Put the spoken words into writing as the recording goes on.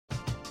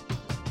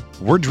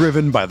We're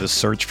driven by the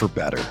search for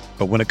better.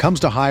 But when it comes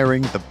to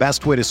hiring, the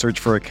best way to search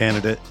for a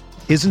candidate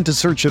isn't to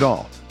search at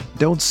all.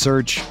 Don't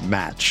search,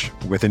 match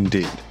with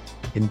Indeed.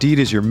 Indeed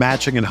is your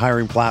matching and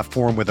hiring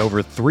platform with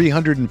over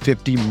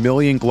 350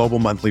 million global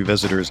monthly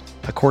visitors,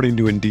 according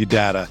to Indeed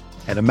data,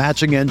 and a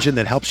matching engine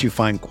that helps you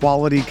find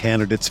quality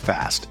candidates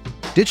fast.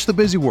 Ditch the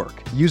busy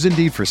work. Use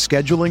Indeed for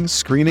scheduling,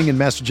 screening, and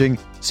messaging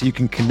so you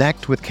can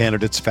connect with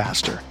candidates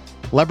faster.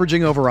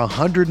 Leveraging over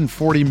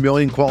 140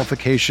 million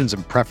qualifications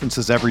and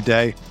preferences every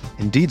day,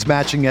 Indeed's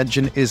matching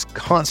engine is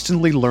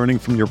constantly learning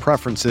from your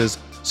preferences,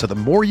 so the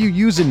more you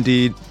use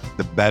Indeed,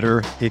 the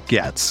better it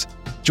gets.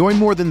 Join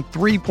more than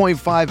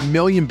 3.5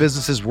 million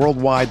businesses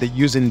worldwide that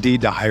use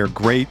Indeed to hire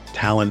great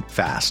talent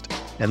fast.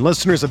 And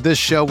listeners of this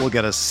show will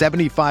get a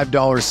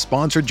 $75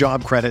 sponsored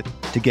job credit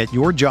to get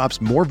your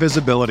jobs more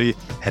visibility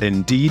at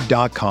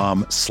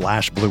Indeed.com/Blue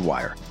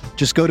Wire.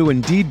 Just go to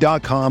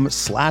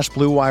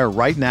Indeed.com/Blue Wire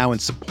right now and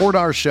support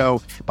our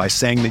show by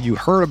saying that you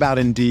heard about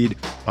Indeed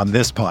on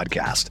this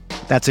podcast.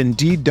 That's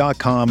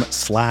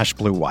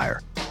Indeed.com/Blue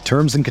Wire.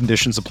 Terms and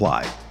conditions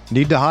apply.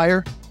 Need to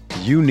hire?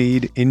 You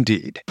need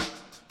Indeed.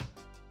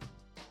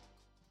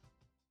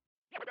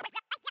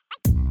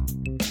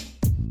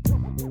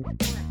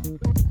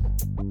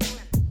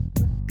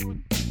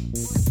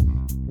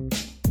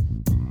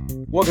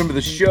 Welcome to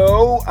the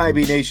show.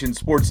 IB Nation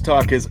Sports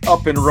Talk is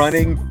up and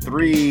running.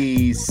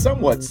 Three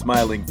somewhat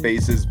smiling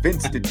faces.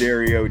 Vince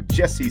D'Addario,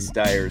 Jesse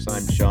Stiers.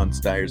 I'm Sean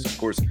Stiers. Of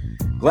course,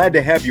 glad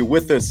to have you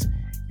with us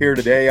here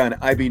today on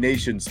IB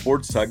Nation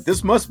Sports Talk.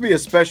 This must be a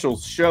special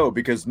show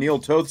because Neil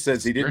Toth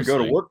says he didn't go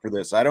to work for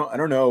this. I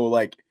don't know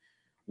like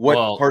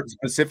what part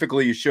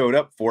specifically you showed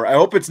up for. I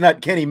hope it's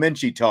not Kenny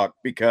Minchie talk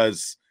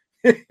because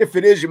if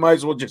it is, you might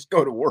as well just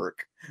go to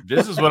work.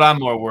 This is what I'm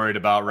more worried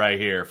about right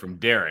here from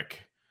Derek.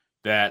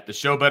 That the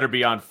show better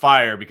be on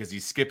fire because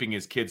he's skipping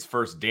his kid's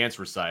first dance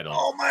recital.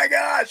 Oh my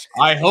gosh.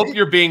 I hope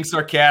you're being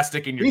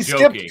sarcastic and you're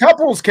joking. He skipped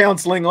couples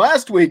counseling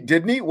last week,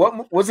 didn't he?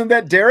 Wasn't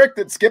that Derek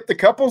that skipped the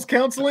couples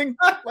counseling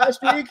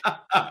last week?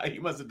 He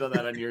must have done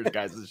that on your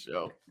guys'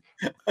 show.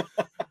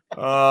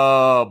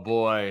 Oh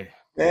boy.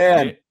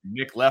 Man.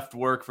 Nick left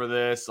work for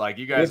this. Like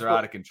you guys are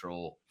out of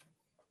control.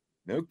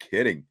 No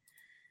kidding.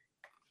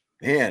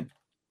 Man.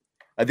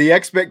 The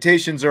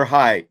expectations are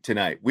high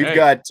tonight. We've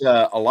got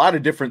a lot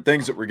of different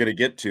things that we're going to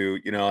get to.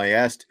 You know, I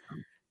asked,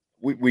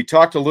 we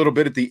talked a little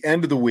bit at the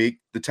end of the week.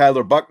 The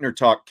Tyler Buchner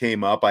talk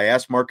came up. I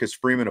asked Marcus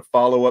Freeman a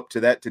follow-up to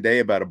that today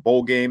about a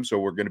bowl game. So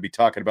we're going to be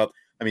talking about,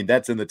 I mean,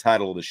 that's in the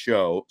title of the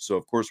show. So,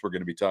 of course, we're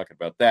going to be talking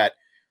about that.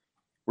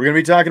 We're going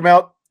to be talking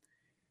about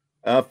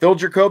Phil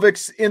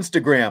Jurkovic's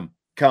Instagram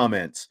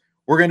comments.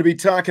 We're going to be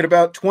talking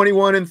about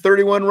 21 and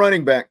 31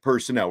 running back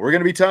personnel. We're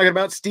going to be talking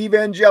about Steve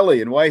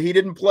Angeli and why he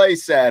didn't play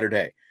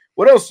Saturday.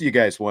 What else do you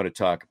guys want to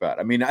talk about?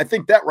 I mean, I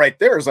think that right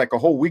there is like a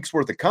whole week's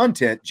worth of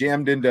content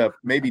jammed into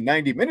maybe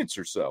 90 minutes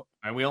or so.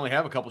 And we only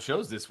have a couple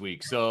shows this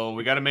week, so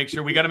we got to make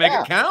sure we got to make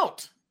it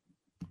count.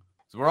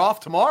 So we're off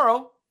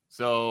tomorrow,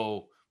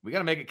 so we got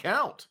to make it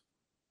count.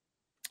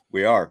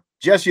 We are.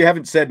 Jess, you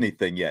haven't said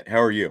anything yet.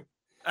 How are you?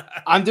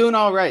 I'm doing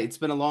all right. It's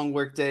been a long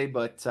work day,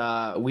 but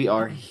we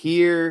are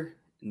here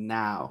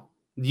now.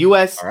 The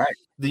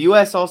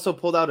U.S. also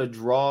pulled out a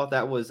draw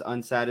that was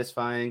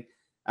unsatisfying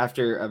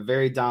after a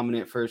very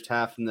dominant first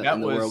half in the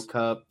World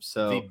Cup.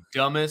 So the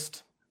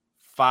dumbest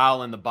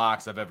foul in the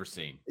box I've ever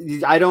seen.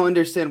 I don't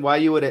understand why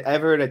you would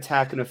ever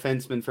attack an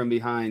offenseman from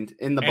behind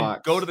in the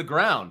box. Go to the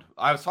ground.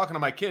 I was talking to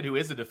my kid who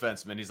is a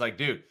defenseman. He's like,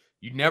 dude,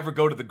 you never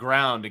go to the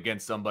ground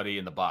against somebody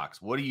in the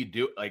box. What do you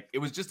do? Like, it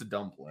was just a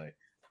dumb play.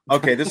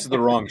 Okay, this is the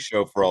wrong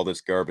show for all this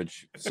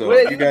garbage. So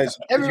you guys,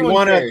 if you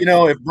want to,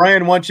 if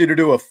Brian wants you to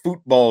do a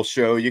football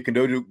show, you can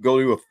go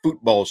to a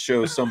football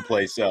show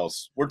someplace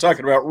else. We're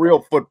talking about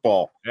real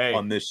football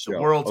on this show.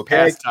 The world's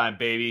pastime,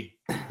 baby.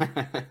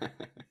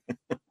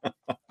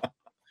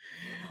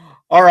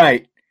 All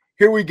right,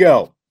 here we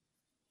go.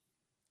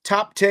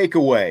 Top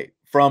takeaway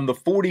from the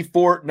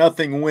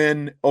 44-0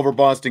 win over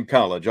Boston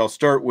College. I'll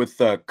start with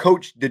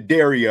Coach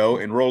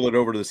D'Addario and roll it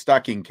over to the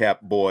stocking cap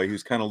boy,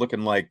 who's kind of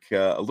looking like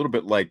a little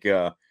bit like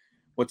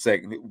what's that?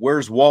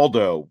 Where's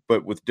Waldo,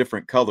 but with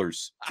different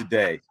colors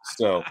today.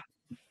 So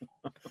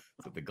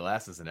with the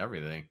glasses and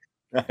everything.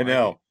 I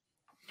know.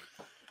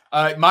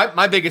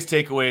 My biggest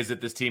takeaway is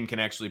that this team can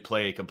actually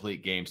play a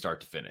complete game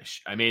start to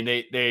finish. I mean,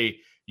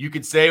 you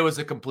could say it was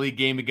a complete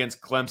game against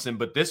Clemson,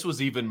 but this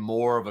was even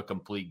more of a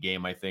complete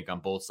game, I think, on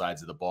both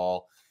sides of the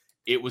ball.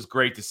 It was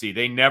great to see.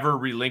 They never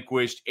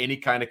relinquished any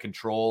kind of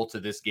control to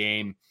this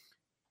game.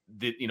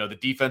 The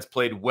defense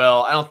played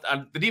well.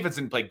 The defense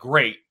didn't play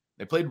great.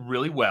 They played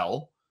really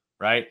well,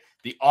 right?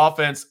 The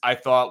offense, I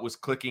thought, was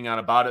clicking on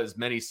about as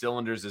many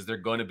cylinders as they're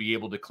going to be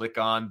able to click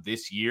on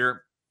this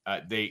year.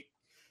 I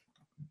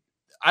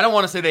don't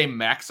want to say they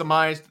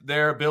maximized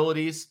their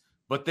abilities,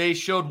 but they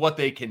showed what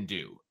they can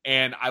do.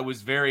 And I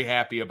was very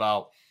happy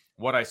about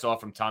what I saw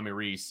from Tommy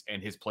Rees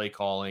and his play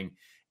calling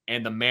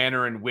and the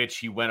manner in which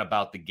he went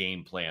about the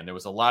game plan. There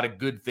was a lot of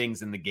good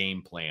things in the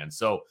game plan.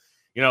 So,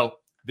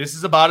 this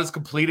is about as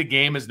complete a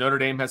game as Notre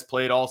Dame has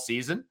played all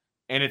season,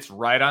 and it's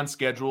right on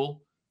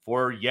schedule.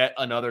 for yet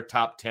another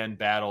top 10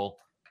 battle,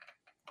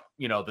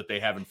 that they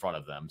have in front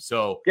of them.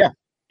 So yeah,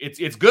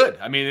 it's good.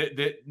 I mean,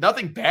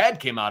 nothing bad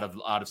came out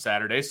of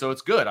Saturday, so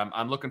it's good.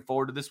 I'm looking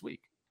forward to this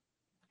week.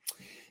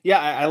 Yeah,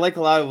 I like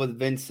a lot of what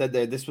Vince said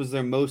there. This was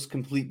their most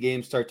complete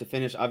game start to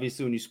finish.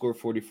 Obviously, when you score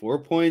 44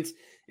 points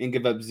and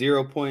give up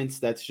 0 points,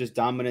 that's just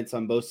dominance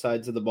on both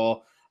sides of the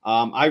ball.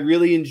 I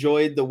really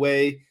enjoyed the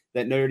way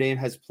that Notre Dame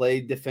has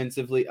played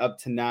defensively up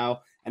to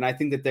now, and I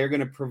think that they're going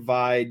to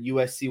provide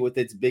USC with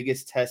its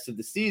biggest test of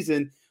the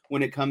season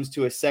when it comes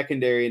to a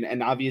secondary,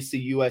 and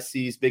obviously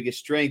USC's biggest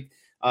strength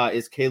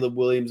is Caleb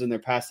Williams in their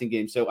passing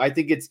game. So I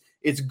think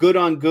it's good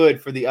on good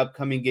for the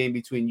upcoming game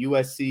between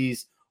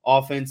USC's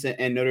offense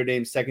and Notre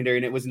Dame's secondary.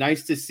 And it was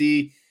nice to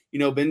see,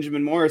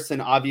 Benjamin Morrison,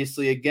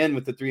 obviously, again,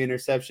 with the 3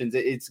 interceptions.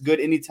 It's good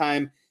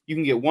anytime you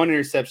can get 1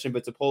 interception,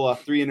 but to pull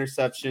off 3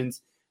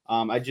 interceptions,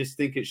 I just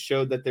think it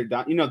showed that they're,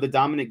 the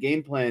dominant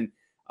game plan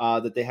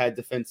that they had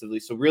defensively.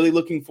 So really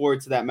looking forward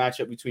to that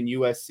matchup between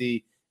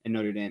USC and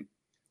Notre Dame.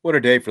 What a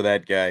day for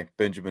that guy,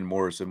 Benjamin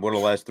Morrison. What a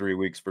last 3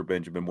 weeks for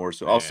Benjamin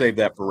Morrison. I'll save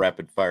that for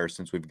rapid fire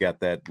since we've got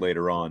that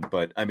later on.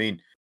 But, I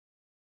mean,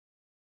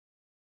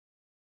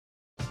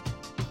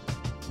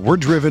 we're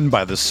driven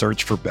by the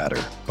search for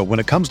better. But when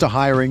it comes to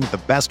hiring,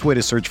 the best way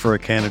to search for a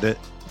candidate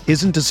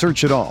isn't to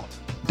search at all.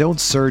 Don't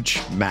search,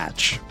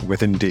 match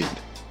with Indeed.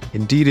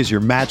 Indeed is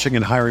your matching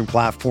and hiring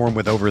platform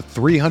with over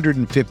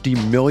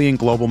 350 million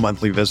global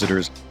monthly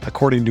visitors,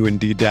 according to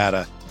Indeed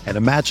data, and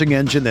a matching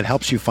engine that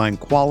helps you find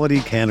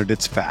quality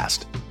candidates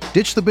fast.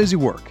 Ditch the busy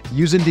work.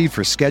 Use Indeed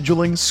for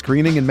scheduling,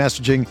 screening, and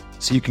messaging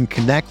so you can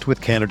connect with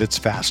candidates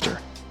faster.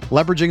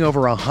 Leveraging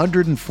over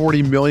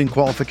 140 million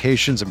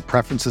qualifications and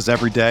preferences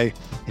every day,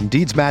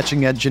 Indeed's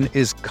matching engine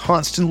is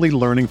constantly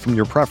learning from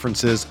your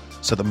preferences,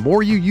 so the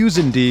more you use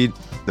Indeed,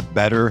 the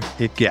better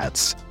it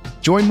gets.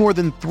 Join more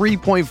than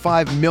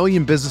 3.5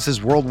 million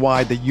businesses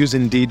worldwide that use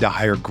Indeed to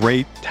hire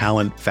great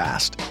talent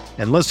fast.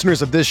 And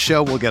listeners of this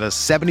show will get a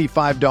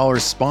 $75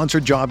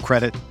 sponsored job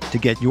credit to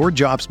get your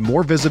jobs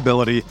more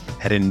visibility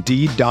at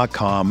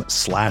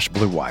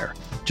Indeed.com/Blue Wire.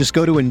 Just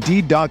go to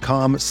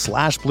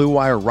Indeed.com/Blue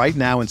Wire right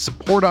now and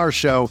support our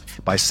show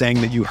by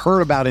saying that you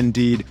heard about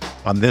Indeed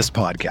on this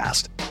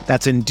podcast.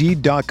 That's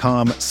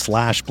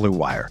Indeed.com/Blue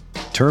Wire.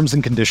 Terms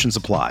and conditions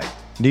apply.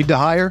 Need to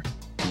hire?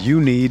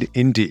 You need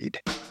Indeed.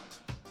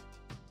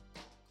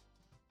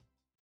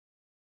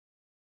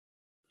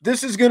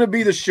 This is going to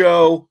be the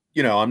show.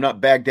 I'm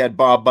not Baghdad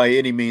Bob by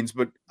any means,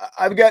 but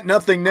I've got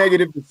nothing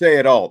negative to say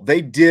at all.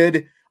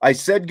 I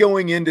said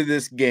going into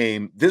this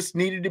game, this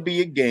needed to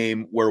be a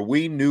game where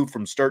we knew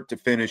from start to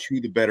finish who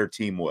the better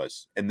team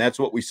was. And that's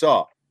what we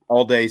saw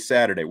all day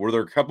Saturday. Were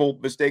there a couple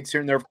mistakes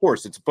here and there? Of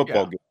course, it's a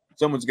football game.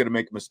 Someone's going to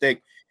make a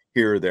mistake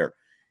here or there.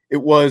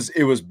 It was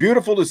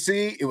beautiful to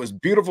see. It was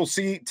beautiful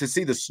to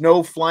see the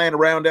snow flying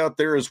around out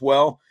there as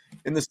well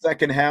in the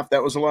second half.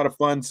 That was a lot of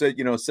fun. Said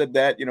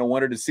that,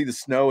 wanted to see the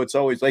snow. It's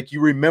always like you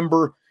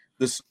remember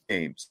the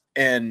games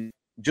and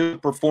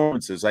just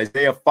performances.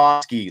 Isaiah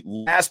Foskey,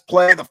 last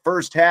play of the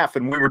first half,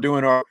 and we were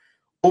doing our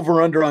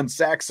over-under on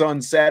sacks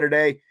on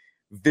Saturday.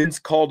 Vince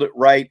called it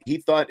right. He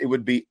thought it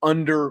would be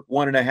under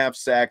 1.5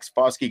 sacks.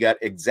 Foskey got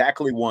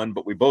exactly 1,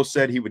 but we both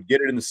said he would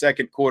get it in the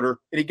second quarter,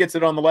 and he gets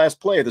it on the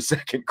last play of the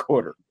second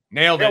quarter.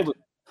 Nailed it.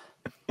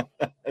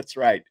 That's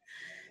right.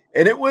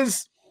 And it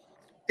was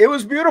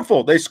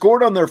beautiful. They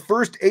scored on their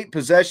first 8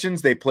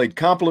 possessions. They played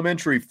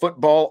complementary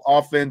football,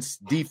 offense,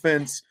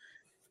 defense.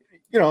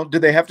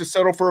 Did they have to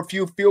settle for a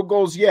few field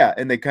goals? Yeah.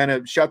 And they kind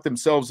of not shot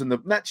themselves in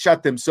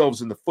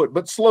the foot,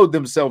 but slowed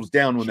themselves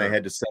down when they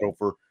had to settle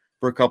for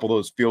a couple of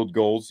those field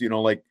goals,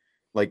 like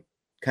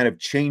kind of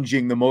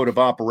changing the mode of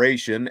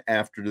operation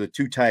after the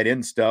 2 tight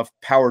end stuff,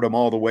 powered them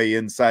all the way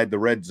inside the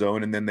red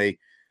zone. And then they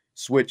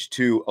switched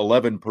to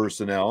 11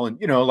 personnel. And,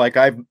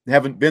 I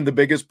haven't been the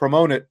biggest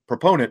proponent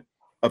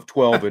of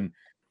 12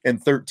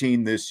 and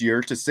 13 this year,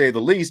 to say the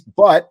least,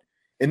 but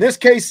in this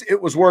case,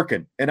 it was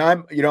working, and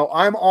I'm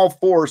all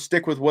for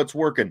stick with what's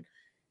working.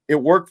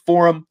 It worked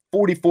for them,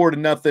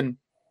 44-0,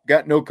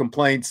 got no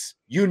complaints.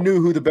 You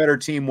knew who the better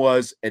team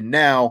was, and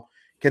now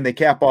can they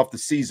cap off the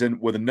season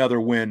with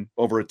another win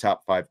over a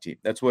top 5 team?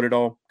 That's what it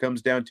all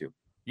comes down to.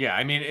 Yeah,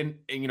 I mean,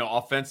 and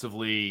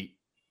offensively,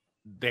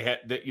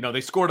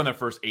 they scored on their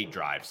first 8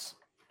 drives.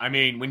 I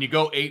mean, when you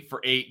go 8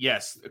 for 8,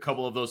 yes, a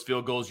couple of those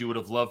field goals you would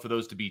have loved for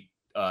those to be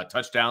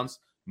touchdowns,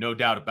 no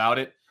doubt about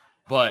it,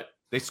 but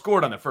they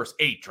scored on the first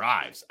 8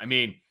 drives. I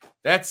mean,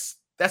 that's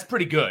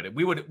pretty good.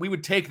 We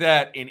would take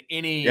that in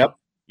any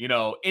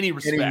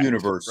respect, any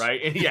universe,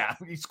 right? And yeah,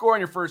 you score on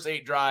your first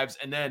 8 drives,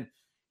 and then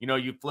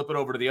you flip it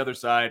over to the other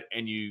side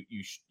and you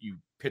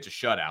pitch a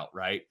shutout,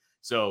 right?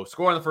 So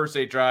score on the first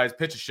 8 drives,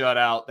 pitch a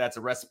shutout. That's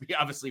a recipe,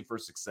 obviously, for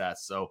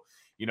success. So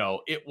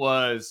it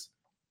was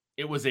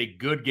a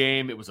good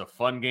game. It was a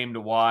fun game to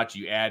watch.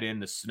 You add in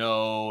the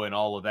snow and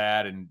all of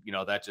that, and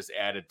that just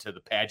added to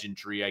the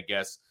pageantry, I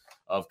guess,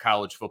 of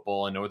college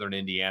football in Northern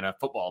Indiana,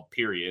 football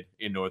period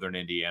in Northern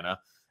Indiana.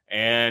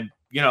 And,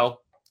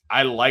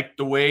 I like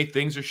the way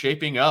things are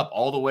shaping up,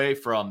 all the way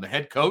from the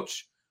head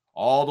coach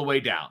all the way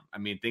down. I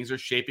mean, things are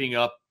shaping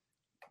up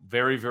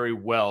very, very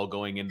well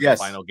going into the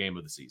final game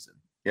of the season.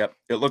 Yep.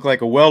 It looked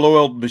like a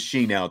well-oiled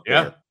machine out there.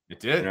 Yeah, it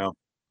did. You know?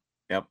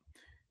 Yep.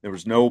 There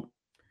was no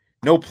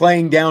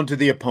playing down to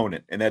the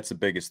opponent, and that's the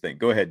biggest thing.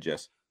 Go ahead,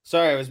 Jess.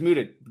 Sorry, I was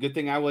muted. Good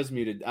thing I was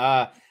muted.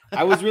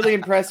 I was really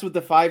impressed with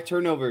the 5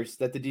 turnovers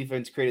that the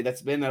defense created.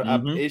 That's been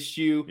an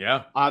issue.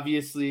 Yeah.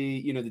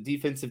 Obviously, the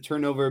defensive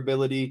turnover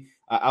ability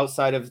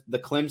outside of the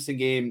Clemson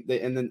game.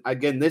 And then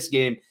again, this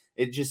game,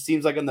 it just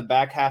seems like in the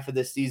back half of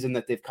this season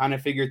that they've kind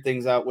of figured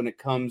things out when it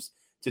comes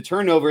to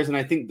turnovers. And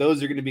I think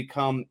those are going to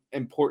become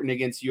important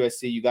against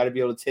USC. You got to be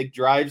able to take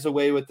drives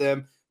away with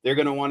them. They're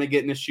going to want to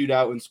get in a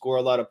shootout and score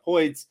a lot of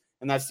points.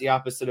 And that's the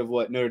opposite of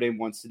what Notre Dame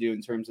wants to do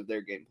in terms of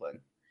their game plan.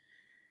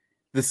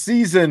 The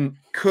season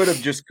could have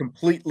just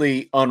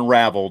completely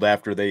unraveled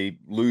after they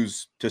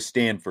lose to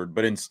Stanford,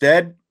 but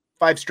instead,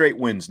 5 straight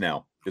wins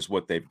now is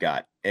what they've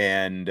got.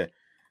 And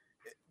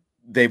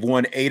they've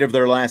won 8 of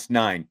their last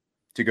 9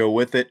 to go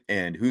with it.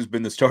 And who's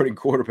been the starting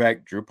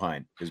quarterback? Drew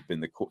Pine has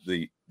been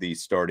the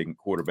starting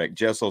quarterback.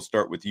 Jess, I'll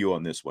start with you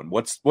on this one.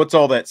 What's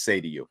all that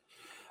say to you?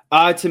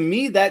 To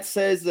me, that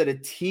says that a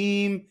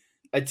team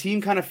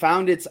kind of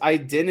found its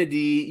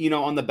identity,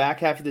 on the back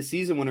half of the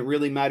season when it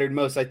really mattered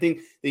most. I think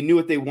they knew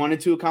what they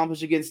wanted to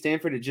accomplish against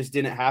Stanford. It just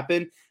didn't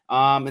happen.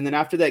 And then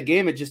after that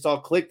game, it just all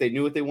clicked. They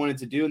knew what they wanted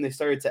to do, and they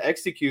started to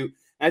execute.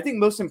 And I think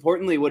most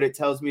importantly, what it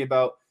tells me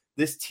about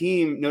this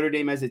team, Notre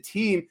Dame as a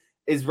team,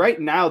 is right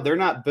now they're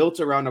not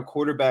built around a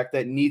quarterback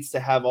that needs to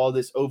have all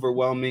this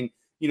overwhelming,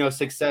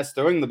 success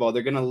throwing the ball.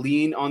 They're going to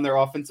lean on their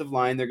offensive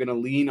line. They're going to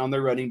lean on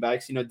their running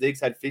backs.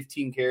 Diggs had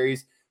 15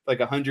 carries, like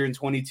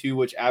 122,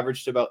 which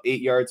averaged about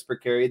 8 yards per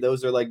carry.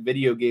 Those are like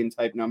video game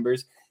type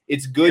numbers.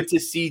 It's good to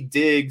see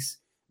Diggs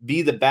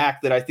be the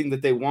back that I think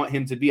that they want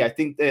him to be. I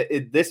think that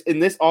in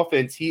this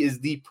offense, he is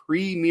the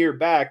premier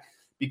back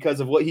because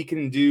of what he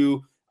can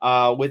do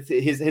with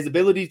his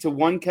ability to,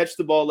 1, catch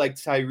the ball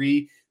like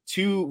Tyree,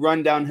 2,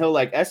 run downhill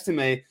like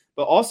Estime,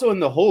 but also in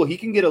the hole, he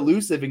can get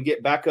elusive and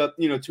get back up,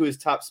 to his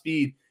top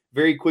speed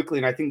very quickly.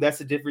 And I think that's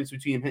the difference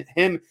between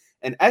him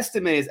and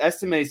Estime.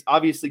 Estime is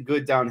obviously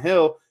good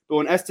downhill, but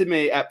when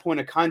Estime at point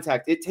of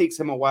contact, it takes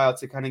him a while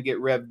to kind of get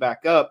revved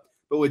back up.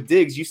 But with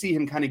Diggs, you see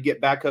him kind of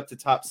get back up to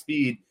top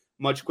speed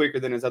much quicker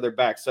than his other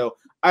backs. So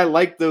I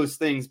like those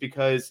things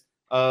because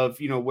of,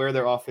 where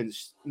their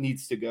offense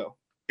needs to go.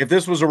 If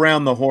this was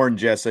around the horn,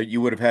 Jessa, you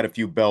would have had a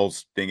few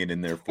bells dinging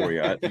in there for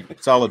you.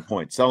 Solid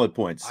points. Wow,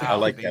 I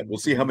like that. We'll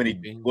see how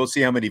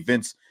many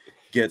Vince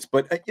gets.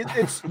 But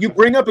it's you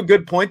bring up a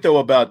good point though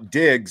about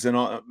Diggs, and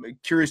I'm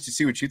curious to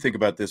see what you think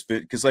about this,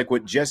 because like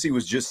what Jesse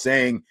was just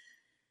saying,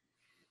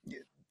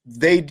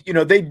 they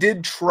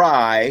did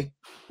try,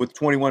 with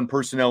 21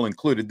 personnel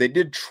included, they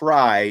did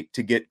try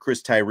to get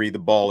Chris Tyree the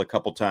ball a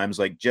couple times,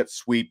 like jet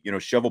sweep,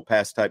 shovel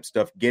pass type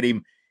stuff, get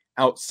him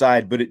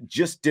outside, but it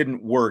just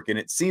didn't work. And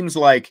it seems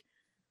like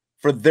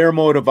for their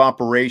mode of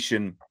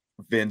operation,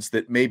 Vince,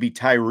 that maybe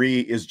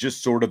Tyree is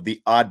just sort of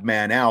the odd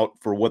man out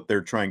for what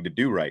they're trying to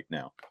do right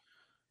now.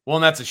 Well,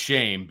 and that's a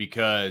shame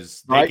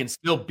because they can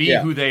still be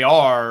who they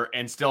are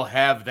and still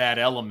have that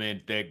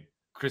element that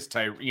Chris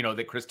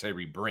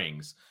Tyree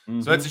brings.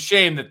 Mm-hmm. So that's a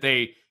shame that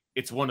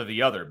it's one or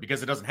the other,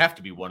 because it doesn't have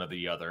to be one or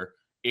the other.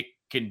 It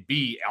can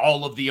be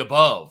all of the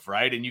above,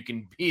 right? And you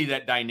can be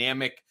that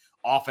dynamic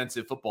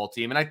offensive football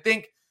team. And I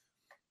think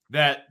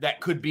that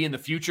could be in the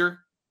future,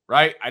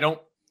 right? I don't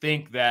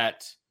think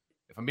that,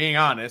 if I'm being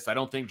honest, I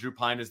don't think Drew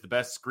Pine is the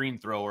best screen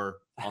thrower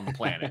on the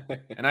planet.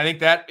 And I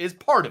think that is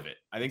part of it.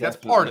 I think that's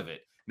part of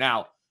it.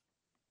 Now,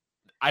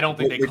 I don't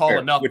think they call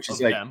enough of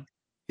them.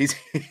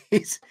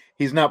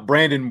 He's not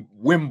Brandon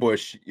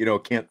Wimbush,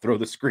 can't throw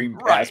the screen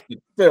pass, but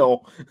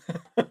still.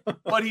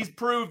 But he's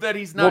proved that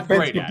he's not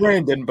great at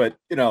Brandon, but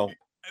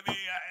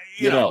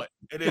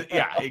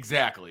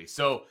exactly.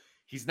 So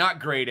he's not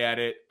great at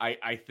it.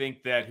 I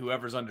think that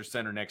whoever's under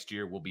center next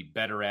year will be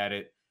better at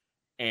it.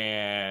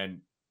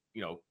 And,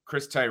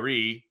 Chris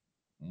Tyree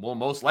will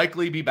most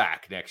likely be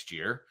back next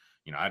year.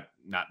 I'm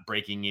not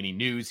breaking any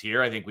news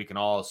here. I think we can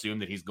all assume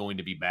that he's going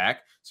to be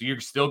back. So you're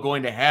still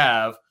going to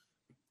have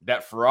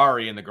that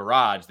Ferrari in the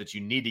garage that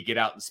you need to get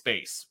out in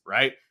space,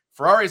 right?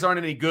 Ferraris aren't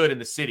any good in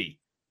the city,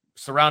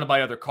 surrounded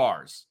by other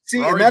cars. See,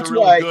 Ferraris and that's are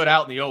really why good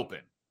out in the open.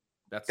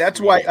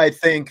 That's why I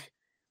think,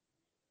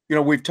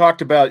 we've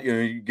talked about,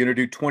 you're going to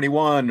do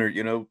 21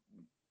 or,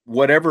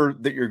 whatever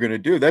that you're going to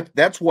do.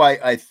 That's why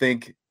I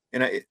think,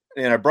 and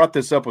I brought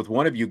this up with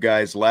one of you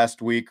guys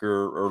last week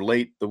or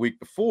late the week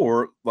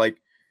before, like,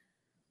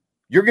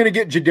 you're going to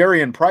get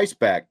Jadarian Price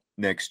back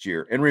next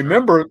year. And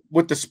remember,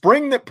 with the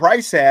spring that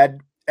Price had,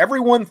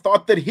 everyone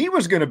thought that he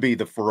was going to be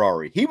the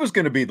Ferrari. He was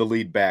going to be the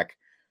lead back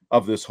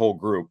of this whole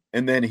group.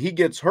 And then he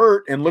gets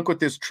hurt, and look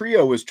what this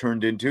trio has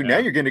turned into. Yeah. Now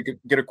you're going to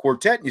get a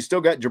quartet, and you still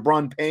got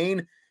Jabron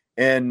Payne.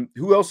 And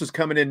who else is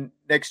coming in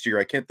next year?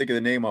 I can't think of the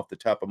name off the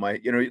top of my,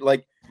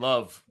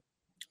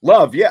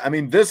 Love. Yeah. I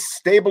mean, this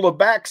stable of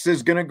backs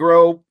is going to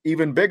grow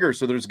even bigger.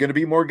 So there's going to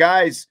be more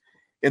guys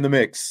in the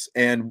mix.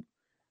 And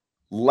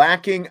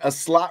lacking a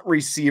slot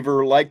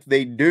receiver like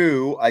they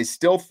do, I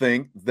still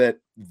think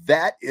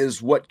that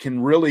is what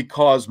can really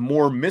cause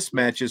more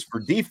mismatches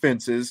for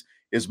defenses,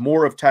 is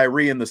more of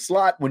Tyree in the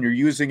slot. When you're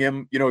using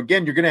him,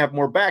 again, you're going to have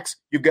more backs.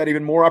 You've got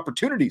even more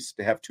opportunities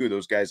to have two of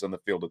those guys on the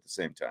field at the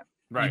same time.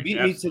 Right. You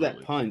beat me to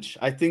that punch.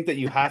 I think that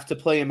you have to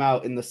play him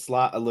out in the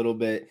slot a little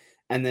bit.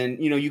 And then,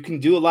 you can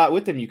do a lot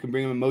with him. You can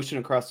bring him in motion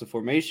across the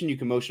formation. You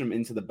can motion him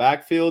into the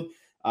backfield.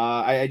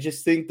 I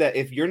just think that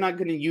if you're not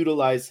going to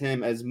utilize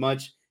him as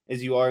much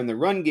as you are in the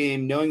run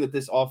game, knowing that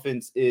this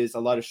offense is a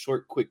lot of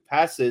short, quick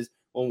passes,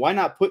 well, why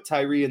not put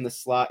Tyree in the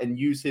slot and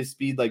use his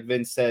speed, like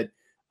Vince said,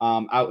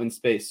 out in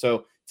space?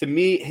 So to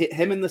me, hit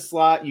him in the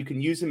slot. You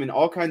can use him in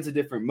all kinds of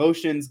different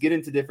motions, get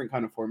into different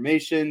kind of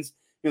formations.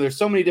 There's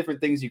so many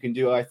different things you can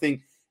do. I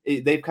think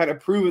they've kind of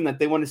proven that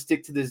they want to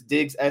stick to this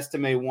Diggs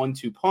Estime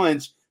 1-2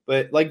 punch.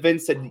 But like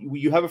Vince said,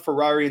 you have a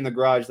Ferrari in the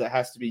garage that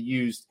has to be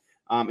used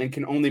and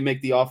can only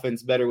make the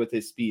offense better with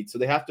his speed. So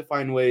they have to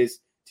find ways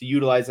to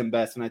utilize him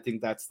best, and I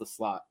think that's the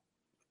slot.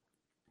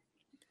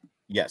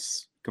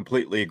 Yes,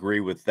 completely agree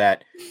with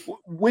that.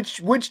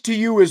 Which to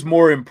you is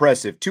more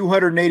impressive,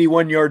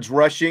 281 yards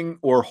rushing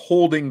or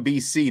holding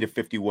BC to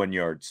 51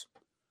 yards?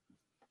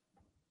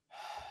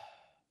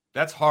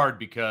 That's hard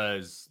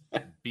because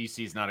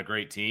BC is not a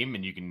great team,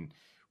 and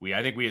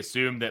I think we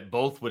assumed that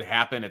both would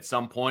happen at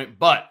some point.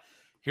 But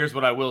here's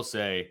what I will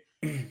say.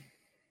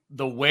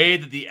 The way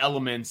that the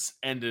elements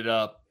ended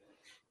up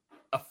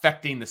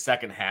affecting the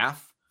second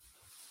half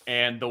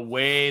and the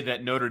way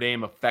that Notre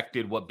Dame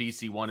affected what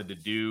BC wanted to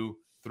do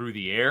through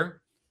the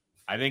air,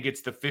 I think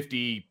it's the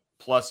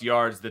 50-plus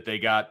yards that they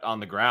got on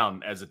the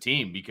ground as a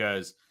team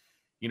because,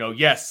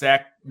 yes,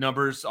 sack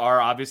numbers are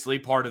obviously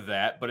part of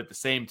that, but at the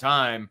same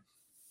time,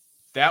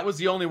 that was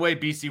the only way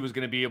BC was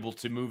going to be able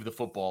to move the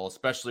football,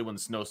 especially when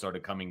the snow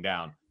started coming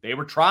down. They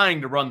were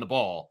trying to run the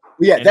ball.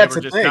 Yeah, that's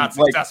the thing. Not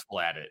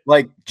successful at it.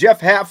 Like Jeff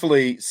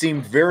Hafley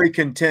seemed very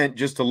content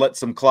just to let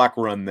some clock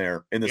run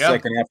there in the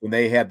second half when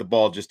they had the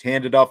ball, just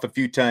hand it off a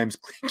few times,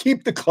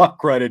 keep the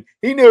clock running.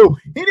 He knew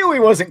he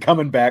wasn't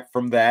coming back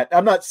from that.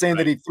 I'm not saying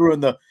that he threw in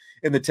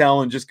the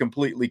towel and just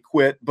completely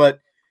quit, but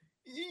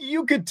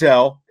you could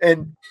tell.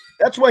 And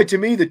that's why to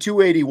me the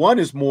 281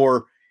 is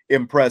more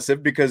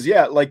impressive because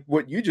like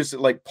what you just said,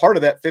 like part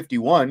of that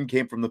 51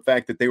 came from the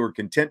fact that they were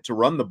content to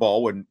run the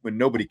ball when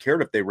nobody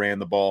cared if they ran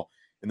the ball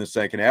in the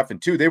second half. And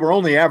two, they were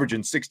only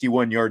averaging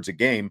 61 yards a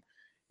game,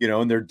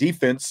 and their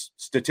defense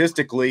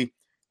statistically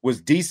was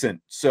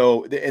decent.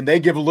 So, and they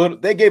gave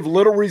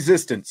little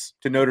resistance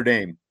to Notre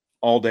Dame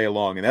all day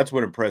long. And that's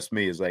what impressed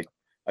me is like,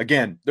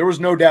 again, there was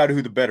no doubt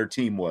who the better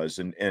team was.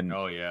 And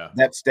oh yeah,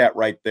 that stat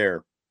right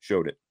there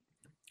showed it.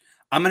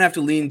 I'm going to have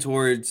to lean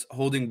towards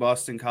holding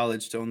Boston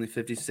College to only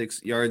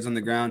 56 yards on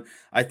the ground.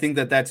 I think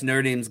that's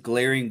Notre Dame's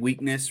glaring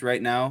weakness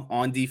right now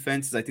on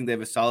defense. I think they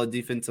have a solid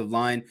defensive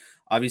line.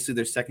 Obviously,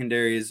 their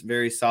secondary is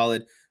very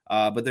solid,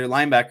 but their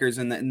linebackers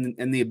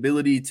and the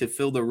ability to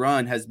fill the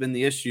run has been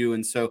the issue.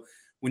 And so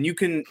when you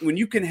can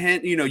you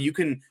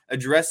can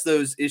address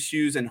those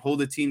issues and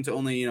hold a team to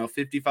only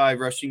 55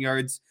 rushing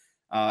yards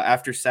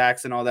after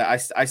sacks and all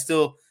that, I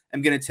still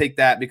am going to take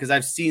that because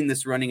I've seen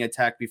this running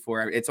attack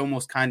before. It's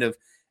almost kind of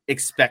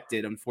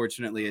expected,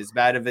 unfortunately, as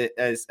bad of it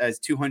as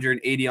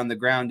 280 on the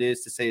ground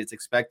is to say it's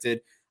expected.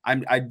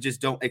 I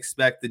just don't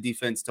expect the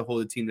defense to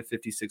hold a team to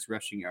 56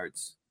 rushing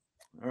yards.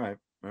 All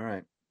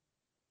right.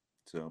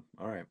 So,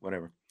 all right,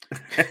 whatever.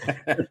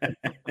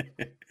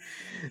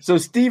 So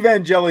Steve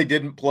Angeli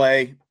didn't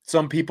play.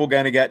 Some people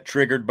kind of got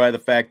triggered by the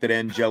fact that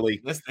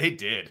Angeli yes, they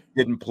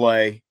didn't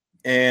play.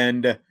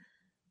 And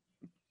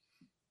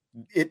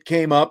it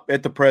came up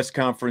at the press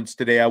conference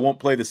today. I won't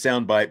play the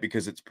soundbite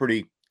because it's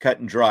pretty cut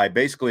and dry.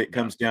 Basically, it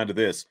comes down to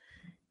this.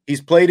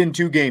 He's played in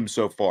 2 games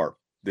so far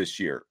this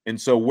year.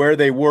 And so where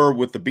they were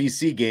with the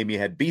BC game, you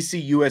had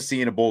BC, USC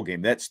in a bowl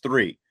game. That's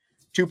 3.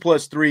 2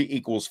 +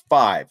 3 =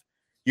 5.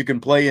 You can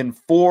play in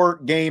 4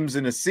 games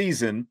in a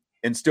season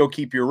and still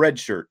keep your red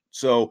shirt.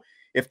 So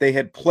if they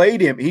had played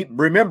him,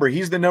 remember,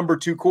 he's the number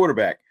 2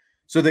 quarterback.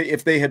 So that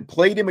if they had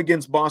played him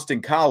against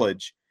Boston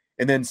College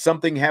and then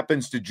something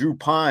happens to Drew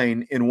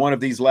Pine in one of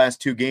these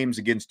last 2 games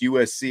against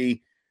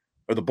USC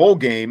or the bowl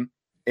game,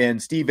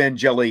 and Steve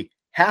Angeli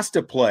has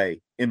to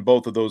play in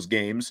both of those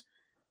games,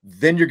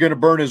 then you're going to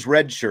burn his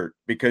red shirt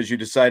because you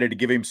decided to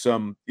give him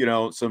some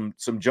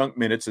junk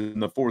minutes in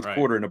the fourth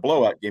quarter in a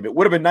blowout game. It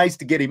would have been nice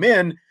to get him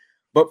in,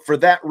 but for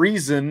that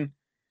reason,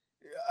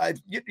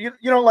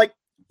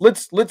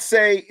 let's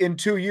say in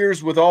 2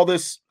 years with all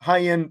this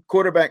high-end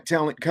quarterback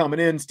talent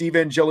coming in, Steve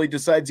Angeli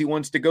decides he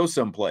wants to go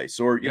someplace,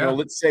 or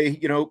let's say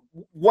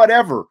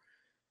whatever.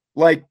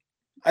 Like,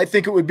 I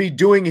think it would be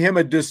doing him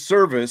a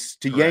disservice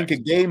to yank a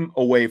game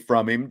away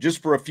from him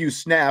just for a few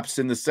snaps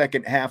in the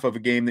second half of a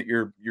game that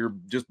you're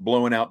just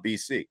blowing out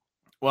BC.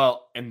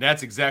 Well, and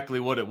that's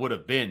exactly what it would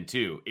have been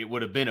too. It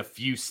would have been a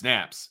few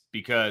snaps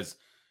because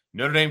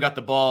Notre Dame got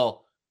the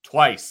ball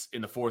twice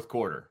in the fourth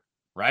quarter,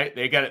 right?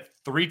 They got it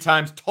 3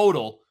 times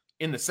total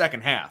in the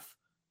second half.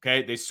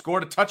 Okay. They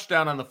scored a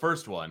touchdown on the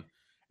first one.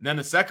 And then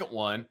the second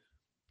one,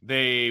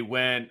 They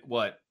went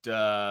they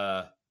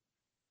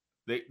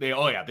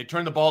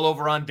turned the ball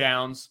over on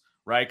downs,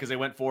 right? Because they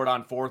went for it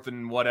on 4th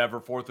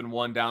and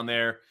 1 down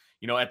there,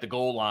 at the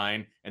goal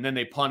line, and then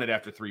they punted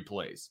after 3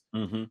 plays.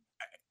 Mm-hmm.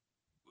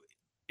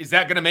 Is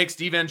that going to make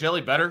Steve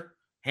Angeli better?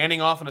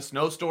 Handing off in a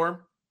snowstorm?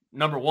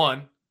 Number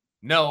one,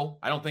 no,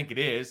 I don't think it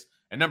is.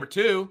 And number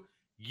two,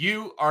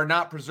 you are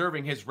not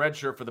preserving his red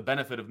shirt for the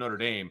benefit of Notre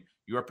Dame.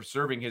 You are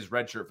preserving his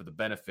red shirt for the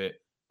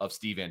benefit of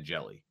Steve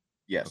Angeli.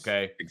 Yes.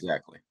 Okay.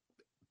 Exactly.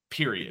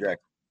 Period.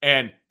 Exactly.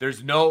 And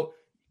there's no,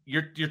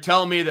 you're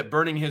telling me that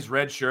burning his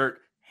red shirt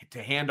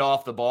to hand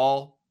off the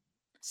ball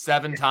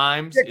 7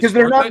 times, because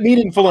they're not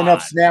meaningful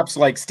enough snaps.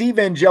 Like Steve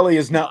Angeli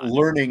is not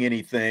learning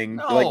anything,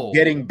 like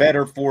getting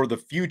better for the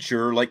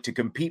future, like to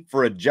compete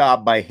for a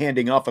job by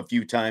handing off a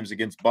few times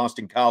against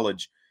Boston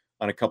College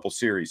on a couple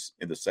series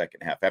in the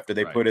second half after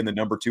they put in the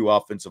number 2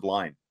 offensive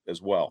line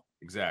as well.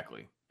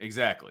 Exactly.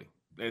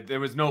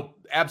 There was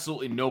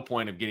absolutely no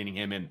point of getting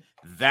him in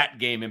that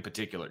game in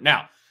particular.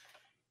 Now,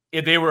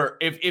 if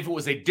it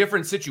was a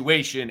different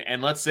situation,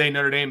 and let's say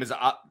Notre Dame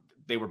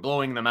they were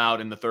blowing them out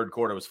in the third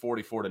quarter, it was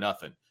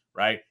 44-0,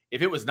 right?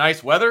 If it was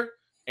nice weather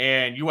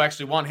and you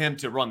actually want him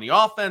to run the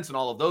offense and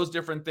all of those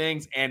different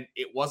things, and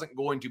it wasn't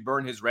going to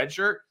burn his red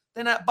shirt,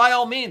 then by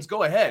all means,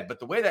 go ahead. But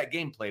the way that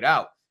game played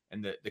out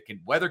and the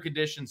weather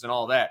conditions and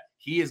all that,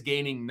 he is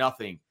gaining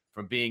nothing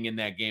from being in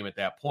that game at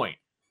that point.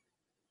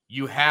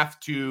 You have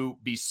to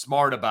be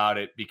smart about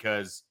it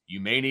because you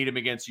may need him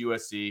against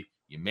USC.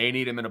 You may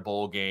need him in a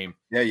bowl game.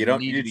 Yeah, you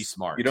need to be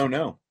smart. You don't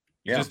know.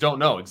 You just don't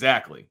know.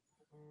 Exactly.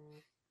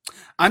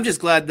 I'm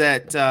just glad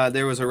that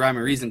there was a rhyme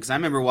or reason, because I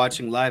remember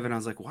watching live and I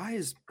was like, why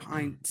is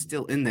Pine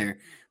still in there?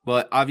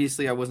 But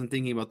obviously I wasn't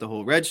thinking about the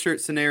whole red shirt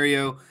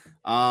scenario.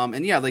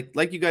 And yeah,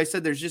 like you guys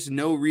said, there's just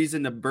no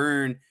reason to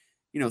burn,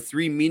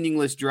 3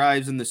 meaningless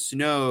drives in the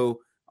snow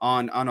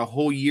on a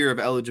whole year of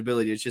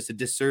eligibility. It's just a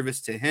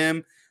disservice to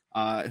him,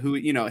 who,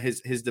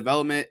 his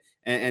development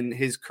and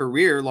his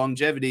career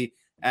longevity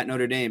at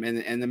Notre Dame.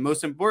 And then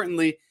most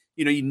importantly,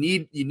 you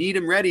need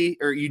him ready,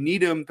 or you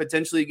need him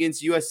potentially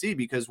against USC,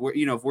 because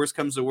if worse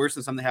comes to worse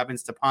and something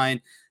happens to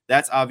Pine,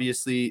 that's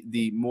obviously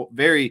the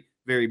very,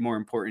 very more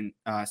important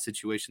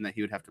situation that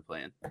he would have to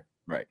play in.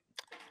 Right.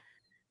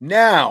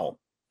 Now,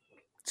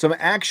 some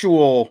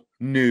actual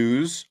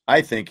news,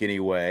 I think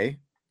anyway,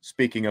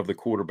 speaking of the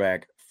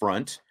quarterback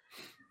front,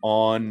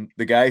 on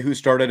the guy who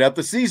started out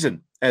the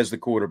season as the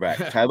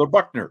quarterback, Tyler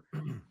Buchner,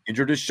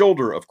 injured his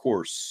shoulder, of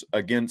course,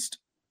 against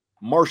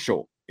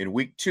Marshall in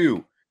week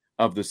 2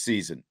 of the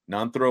season,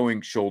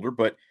 non-throwing shoulder.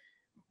 But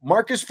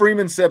Marcus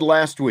Freeman said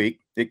last week,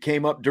 it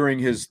came up during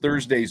his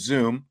Thursday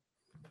Zoom,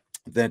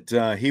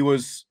 that he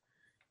was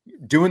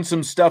doing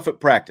some stuff at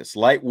practice,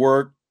 light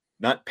work,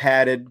 not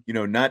padded,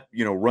 not,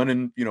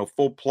 running,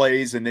 full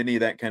plays and any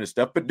of that kind of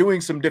stuff, but doing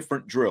some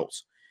different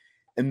drills.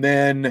 And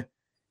then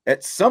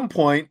at some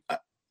point,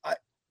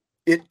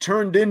 it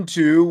turned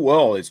into,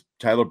 well, is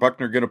Tyler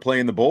Buchner going to play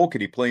in the bowl?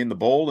 Could he play in the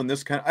bowl? And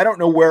this I don't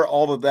know where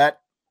all of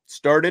that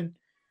started,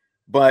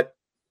 but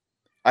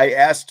I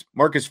asked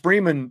Marcus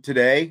Freeman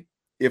today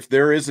if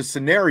there is a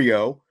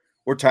scenario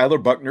where Tyler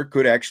Buchner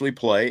could actually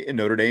play in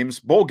Notre Dame's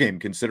bowl game,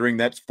 considering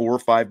that's 4 or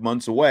 5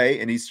 months away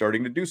and he's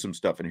starting to do some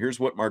stuff. And here's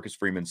what Marcus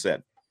Freeman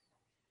said.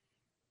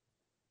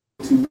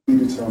 To be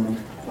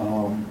determined.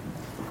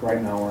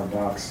 Right now our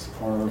docs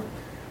are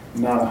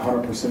not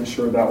 100%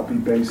 sure. That will be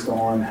based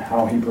on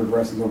how he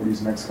progresses over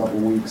these next couple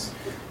of weeks.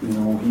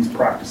 He's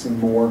practicing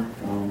more.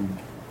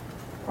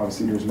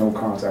 Obviously there's no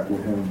contact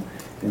with him.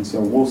 And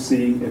so we'll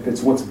see if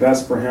it's what's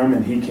best for him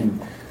and he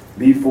can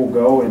be full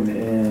go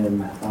and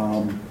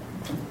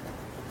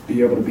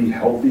be able to be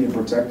healthy and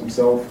protect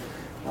himself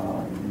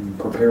and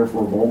prepare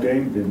for a bowl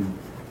game, then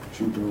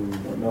shoot,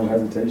 no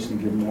hesitation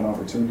to give him that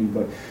opportunity.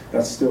 But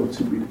that's still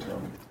to be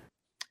determined.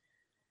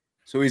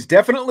 So he's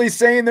definitely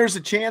saying there's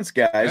a chance,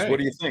 guys. Hey. What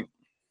do you think?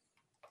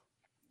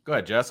 Go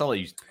ahead, Jess. I'll let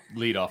you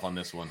lead off on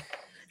this one.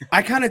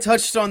 I kind of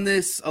touched on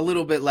this a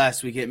little bit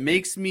last week. It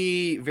makes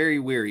me very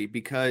weary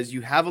because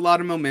you have a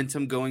lot of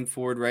momentum going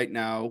forward right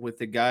now with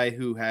the guy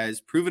who has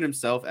proven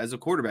himself as a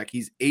quarterback.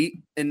 He's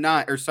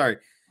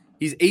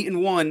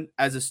 8-1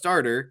 as a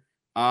starter.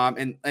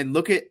 And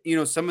look at,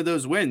 some of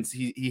those wins.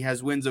 He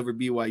has wins over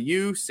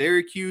BYU,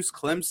 Syracuse,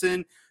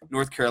 Clemson,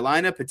 North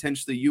Carolina,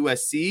 potentially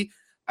USC.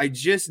 I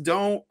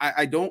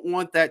don't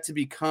want that to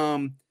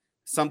become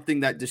something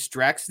that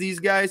distracts these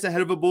guys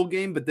ahead of a bowl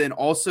game, but then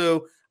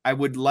also I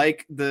would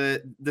like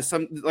the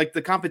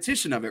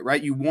competition of it,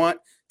 right? You want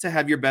to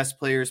have your best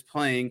players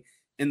playing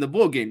in the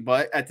bowl game,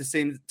 but at the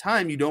same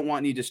time, you don't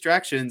want any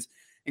distractions.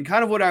 And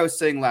kind of what I was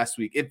saying last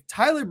week, if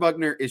Tyler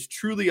Buchner is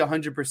truly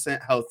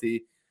 100%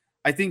 healthy,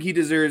 I think he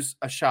deserves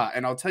a shot.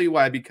 And I'll tell you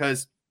why,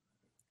 because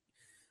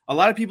a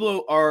lot of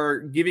people are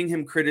giving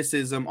him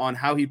criticism on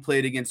how he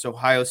played against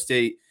Ohio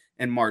State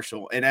and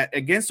Marshall. And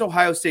against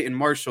Ohio State and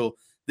Marshall,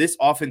 this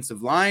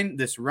offensive line,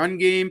 this run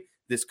game,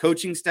 this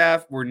coaching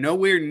staff were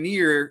nowhere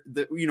near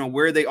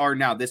where they are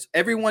now.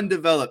 Everyone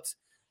developed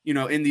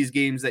in these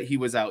games that he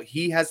was out.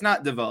 He has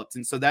not developed.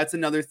 And so that's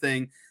another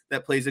thing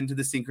that plays into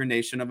the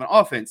synchronization of an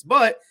offense.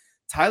 But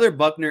Tyler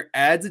Buchner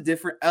adds a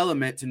different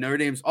element to Notre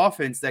Dame's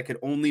offense that could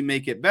only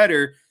make it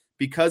better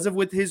because of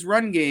with his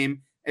run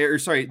game,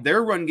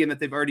 their run game that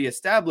they've already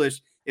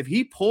established. If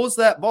he pulls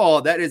that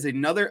ball, that is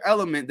another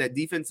element that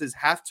defenses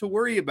have to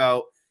worry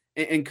about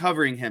in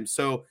covering him.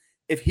 So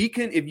if you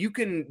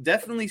can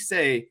definitely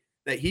say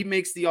that he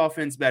makes the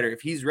offense better,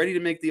 if he's ready to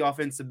make the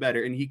offense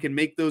better and he can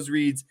make those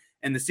reads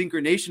and the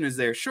synchronization is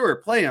there, sure,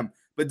 play him,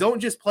 but don't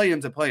just play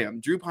him to play him.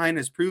 Drew Pine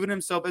has proven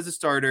himself as a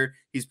starter.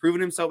 He's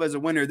proven himself as a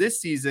winner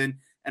this season.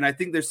 And I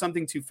think there's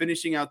something to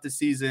finishing out the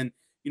season,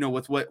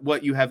 with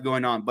what you have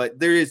going on. But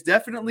there's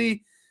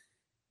definitely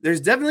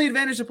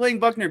advantage to playing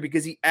Buchner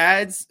because he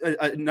adds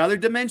another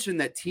dimension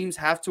that teams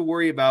have to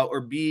worry about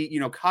or be,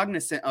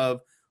 cognizant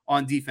of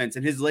on defense.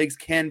 And his legs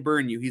can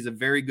burn you. He's a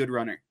very good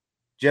runner.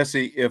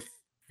 Jesse, if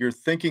you're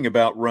thinking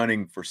about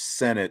running for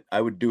Senate,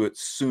 I would do it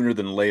sooner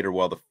than later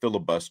while the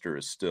filibuster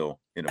is still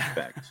in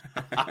effect.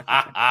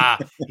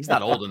 He's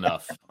not old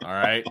enough. All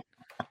right.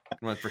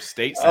 Went for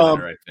state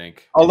senator, I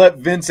think. I'll let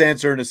Vince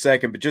answer in a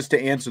second, but just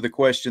to answer the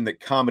question that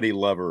Comedy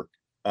Lover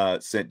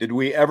sent, did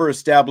we ever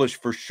establish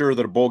for sure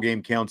that a bowl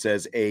game counts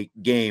as a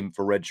game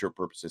for redshirt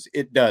purposes?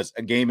 It does.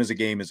 A game is a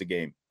game is a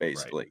game,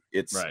 basically. Right.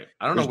 It's right.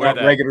 I don't know where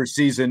that regular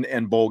season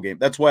and bowl game.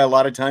 That's why a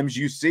lot of times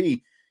you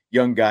see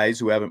young guys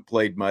who haven't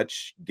played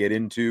much get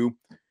into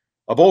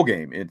a bowl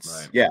game.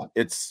 It's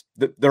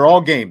they're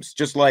all games,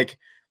 just like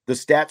the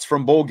stats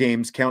from bowl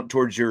games count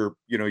towards your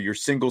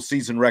single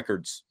season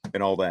records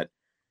and all that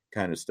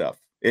kind of stuff.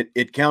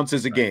 It counts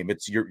as a game.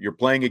 It's you're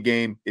playing a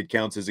game. It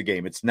counts as a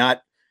game. It's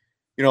not,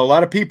 a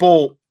lot of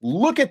people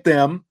look at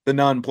them, the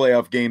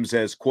non-playoff games,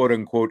 as quote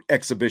unquote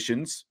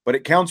exhibitions, but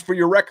it counts for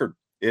your record.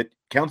 It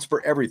counts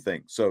for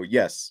everything. So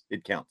yes,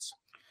 it counts.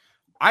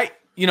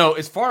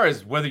 As far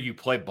as whether you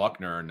play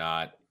Buchner or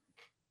not,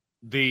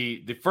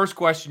 the first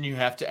question you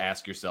have to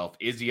ask yourself,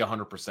 is he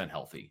 100%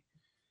 healthy?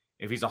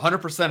 If he's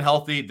 100%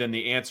 healthy, then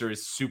the answer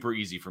is super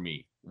easy for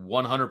me.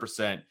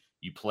 100%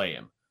 you play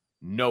him.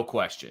 No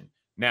question.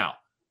 Now,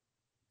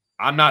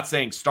 I'm not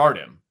saying start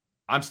him.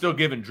 I'm still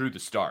giving Drew the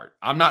start.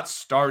 I'm not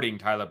starting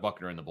Tyler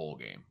Buchner in the bowl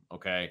game,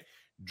 okay?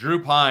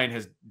 Drew Pine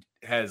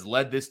has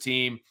led this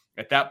team.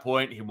 At that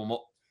point, he'll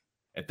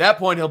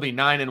be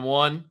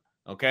 9-1.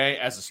 Okay,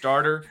 as a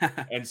starter.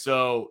 And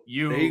so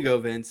there you go,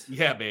 Vince.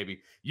 Yeah,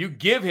 baby. You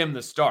give him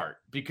the start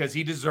because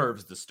he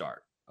deserves the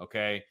start.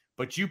 Okay.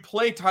 But you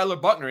play Tyler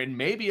Buchner, and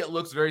maybe it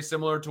looks very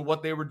similar to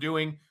what they were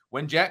doing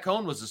when Jack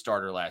Cohn was the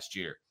starter last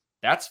year.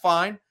 That's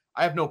fine.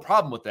 I have no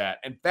problem with that.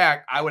 In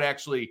fact, I would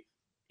actually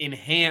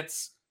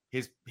enhance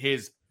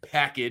his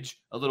package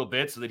a little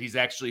bit so that he's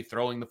actually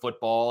throwing the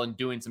football and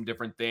doing some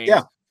different things.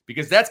 Yeah.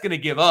 Because that's going to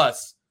give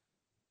us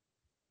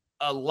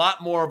a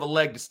lot more of a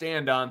leg to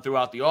stand on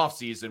throughout the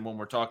offseason when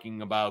we're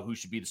talking about who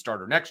should be the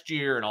starter next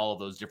year and all of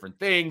those different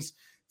things.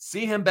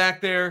 See him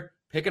back there,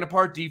 picking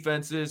apart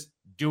defenses,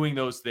 doing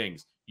those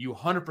things. You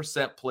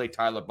 100% play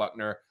Tyler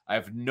Buchner. I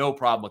have no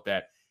problem with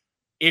that.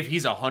 If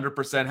he's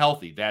 100%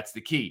 healthy, that's the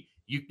key.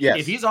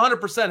 If he's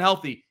 100%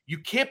 healthy, you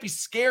can't be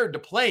scared to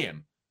play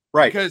him.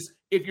 Right. Because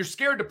if you're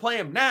scared to play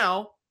him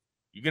now,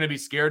 you're going to be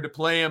scared to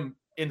play him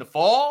in the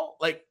fall.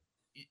 Like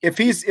if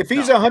he's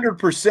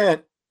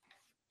 100%,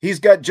 he's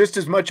got just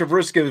as much of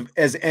risk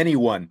as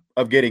anyone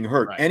of getting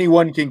hurt. Right.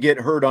 Anyone can get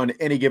hurt on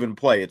any given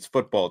play. It's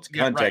football. It's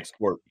contact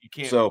sport. You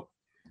can't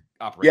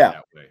operate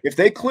that way. If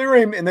they clear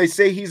him and they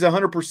say he's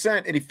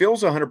 100% and he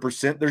feels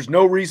 100%, there's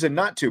no reason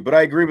not to. But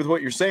I agree with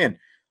what you're saying.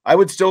 I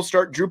would still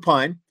start Drew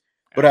Pine,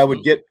 but I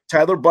would get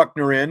Tyler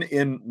Buchner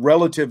in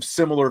relative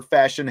similar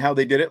fashion how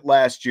they did it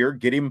last year.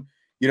 Get him,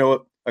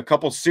 a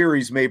couple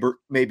series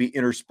maybe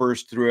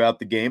interspersed throughout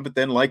the game. But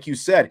then, like you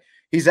said,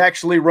 he's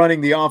actually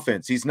running the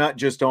offense. He's not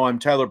just, I'm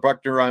Tyler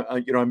Buchner.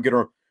 I'm going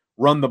to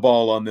run the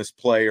ball on this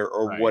play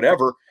or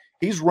whatever.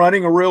 He's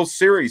running a real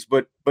series,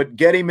 but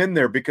get him in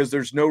there because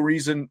there's no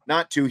reason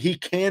not to. He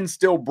can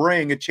still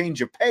bring a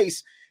change of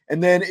pace.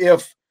 And then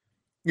if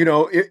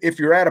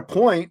you're at a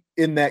point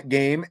in that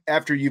game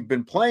after you've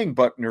been playing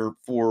Buchner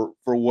for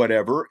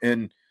whatever,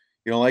 and,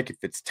 like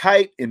if it's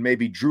tight and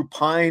maybe Drew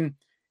Pine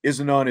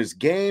isn't on his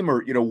game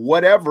or,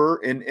 whatever,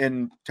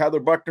 and Tyler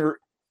Buchner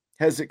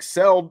has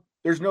excelled,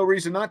 there's no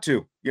reason not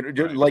to,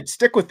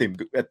 stick with him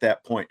at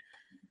that point.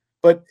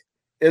 But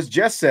as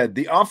Jess said,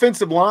 the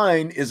offensive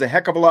line is a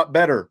heck of a lot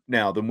better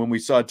now than when we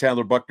saw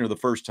Tyler Buchner the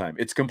first time.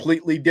 It's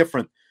completely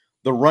different.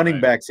 The running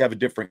backs have a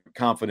different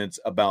confidence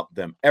about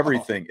them.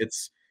 Everything.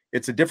 It's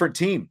a different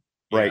team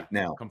right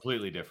now.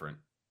 Completely different.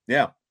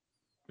 Yeah.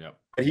 Yep.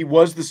 He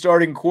was the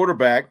starting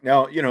quarterback.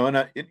 Now,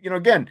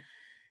 again,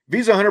 if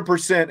he's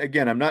 100%,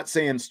 again, I'm not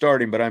saying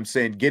starting, but I'm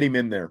saying get him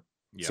in there.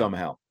 Yeah.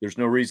 Somehow. There's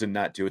no reason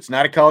not to. It's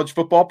not a college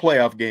football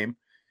playoff game.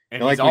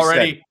 And he's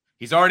already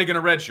going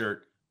to redshirt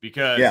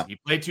because he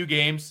played 2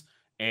 games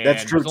and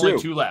that's true there's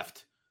only 2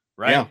 left,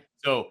 right? Yeah.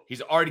 So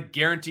he's already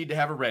guaranteed to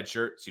have a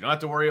redshirt, so you don't have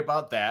to worry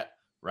about that,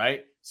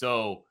 right?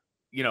 So,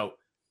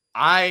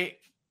 I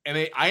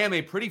am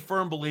a pretty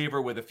firm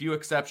believer, with a few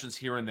exceptions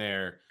here and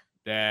there,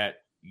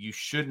 that you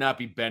should not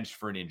be benched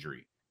for an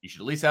injury. You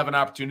should at least have an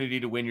opportunity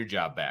to win your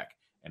job back.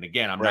 And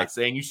again, I'm not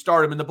saying you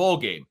start him in the bowl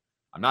game.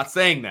 I'm not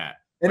saying that.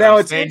 And now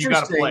I'm it's saying interesting.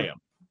 You got to play him.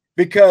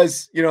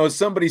 Because,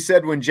 somebody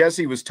said when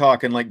Jesse was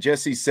talking, like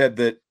Jesse said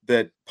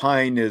that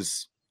Pine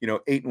is,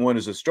 8-1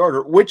 as a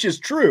starter, which is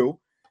true.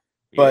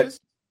 But,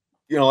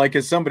 like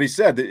as somebody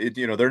said, that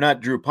they're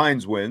not Drew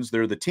Pine's wins,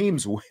 they're the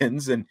team's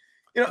wins. And,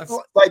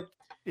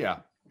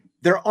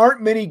 there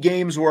aren't many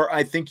games where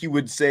I think you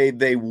would say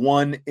they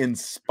won in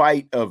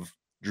spite of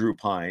Drew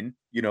Pine.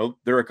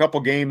 There are a couple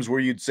games where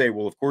you'd say,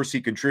 well, of course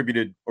he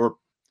contributed, or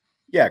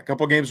a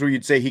couple games where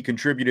you'd say he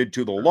contributed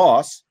to the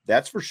loss.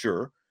 That's for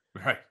sure.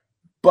 Right.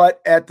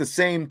 But at the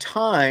same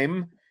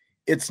time,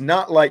 it's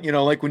not like,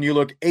 like when you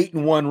look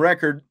 8-1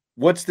 record,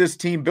 what's this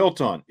team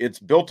built on? It's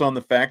built on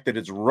the fact that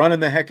it's running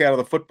the heck out of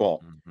the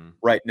football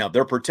right now.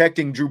 They're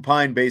protecting Drew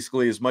Pine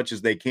basically as much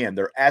as they can.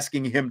 They're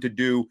asking him to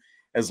do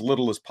as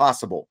little as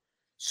possible.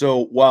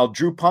 So while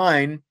Drew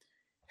Pine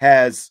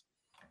has,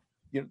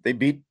 they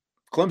beat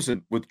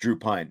Clemson with Drew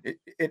Pine.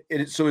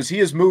 So as he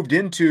has moved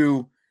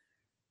into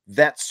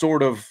that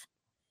sort of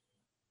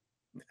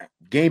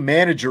game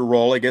manager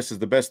role, I guess is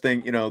the best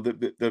thing,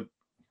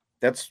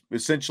 that's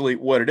essentially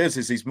what it is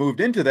he's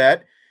moved into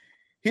that.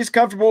 He's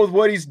comfortable with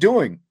what he's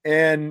doing,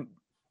 and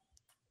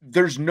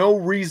there's no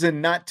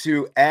reason not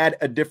to add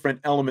a different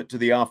element to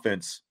the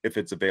offense if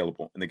it's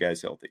available and the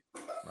guy's healthy.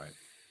 Right.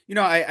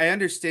 I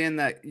understand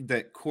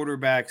that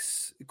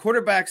quarterbacks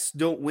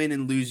don't win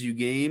and lose you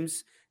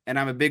games. And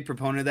I'm a big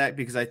proponent of that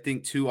because I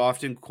think too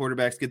often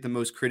quarterbacks get the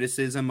most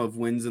criticism of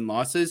wins and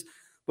losses.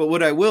 But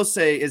what I will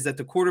say is that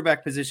the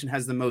quarterback position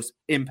has the most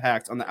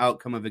impact on the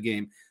outcome of a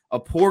game. A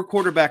poor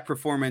quarterback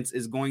performance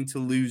is going to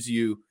lose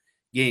you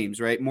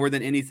games, right? More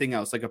than anything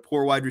else, like a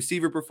poor wide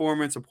receiver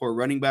performance, a poor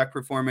running back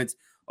performance,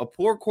 a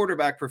poor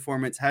quarterback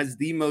performance has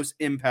the most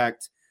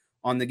impact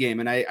on the game.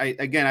 And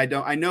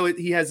I know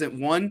he hasn't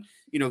won,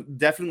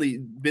 definitely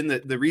been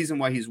the reason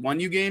why he's won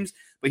you games,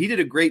 but he did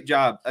a great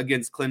job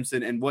against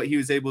Clemson and what he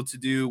was able to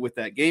do with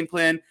that game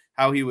plan,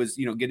 how he was,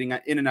 getting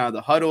in and out of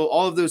the huddle,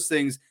 all of those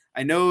things.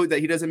 I know that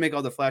he doesn't make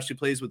all the flashy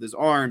plays with his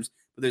arms,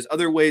 but there's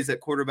other ways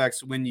that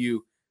quarterbacks win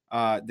you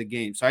the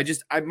game. So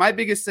my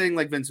biggest thing,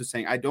 like Vince was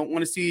saying, I don't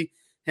want to see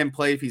him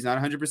play if he's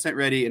not 100%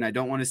 ready, and I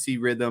don't want to see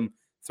rhythm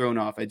thrown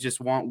off. I just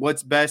want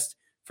what's best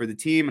for the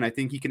team, and I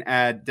think he can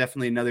add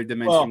definitely another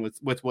dimension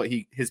with what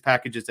his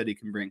packages that he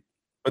can bring.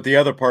 But the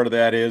other part of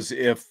that is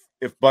if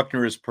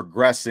Buchner is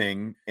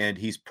progressing and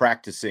he's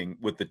practicing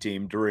with the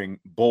team during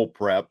bowl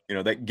prep,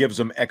 that gives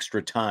him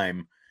extra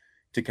time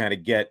to kind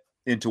of get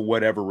into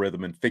whatever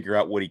rhythm and figure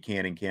out what he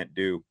can and can't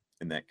do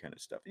and that kind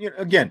of stuff.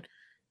 Again,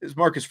 as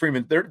Marcus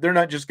Freeman, they're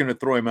not just going to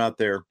throw him out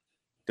there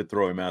to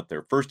throw him out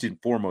there. First and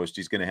foremost,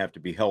 he's going to have to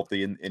be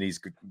healthy and he's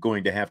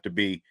going to have to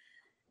be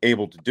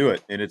able to do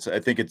it. And I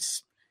think it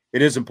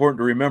is important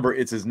to remember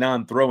it's his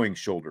non-throwing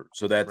shoulder.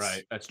 So that's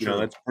right. That's true.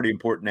 That's a pretty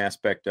important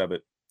aspect of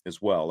it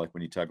as well. Like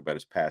when you talk about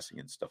his passing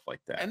and stuff like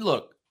that. And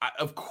look,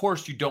 of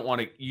course you don't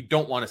want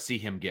to see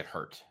him get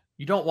hurt.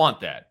 You don't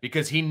want that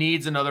because he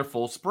needs another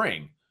full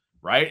spring,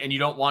 right? And you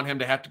don't want him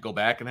to have to go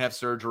back and have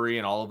surgery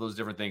and all of those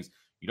different things.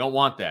 You don't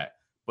want that,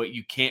 but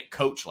you can't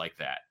coach like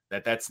that.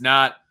 That's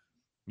not,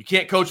 you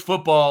can't coach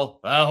football.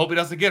 I hope he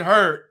doesn't get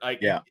hurt.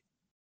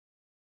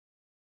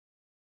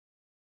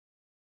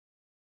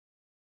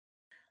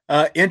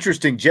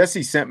 Interesting.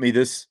 Jesse sent me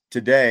this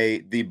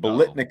today. The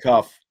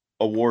Biletnikoff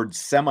Award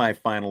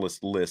semifinalist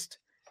list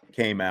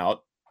came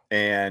out.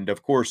 And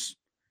of course,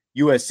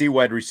 USC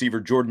wide receiver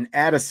Jordan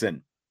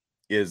Addison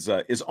is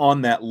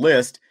on that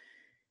list.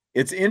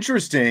 It's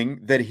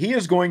interesting that he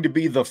is going to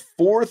be the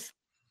fourth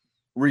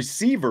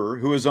receiver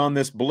who is on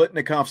this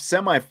Biletnikoff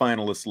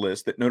semifinalist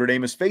list that Notre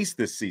Dame has faced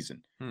this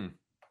season.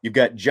 You've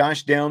got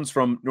Josh Downs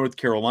from North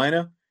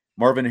Carolina,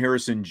 Marvin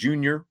Harrison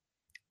Jr.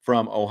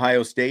 from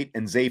Ohio State,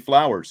 and Zay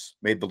Flowers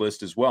made the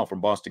list as well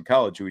from Boston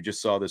College, who we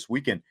just saw this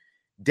weekend.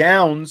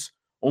 Downs,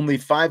 only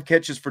 5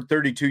 catches for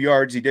 32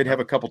 yards. He did have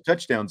a couple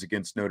touchdowns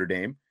against Notre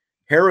Dame.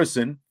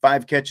 Harrison,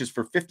 5 catches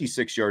for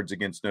 56 yards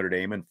against Notre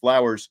Dame, and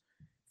Flowers,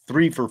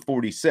 3 for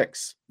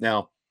 46.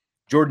 Now,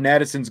 Jordan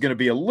Addison's going to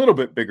be a little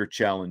bit bigger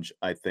challenge,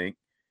 I think.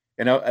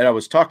 And I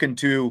was talking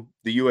to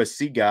the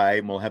USC guy,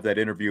 and we'll have that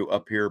interview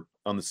up here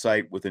on the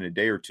site within a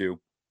day or two.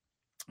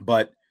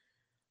 But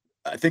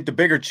I think the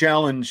bigger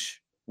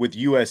challenge with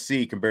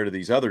USC compared to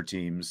these other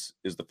teams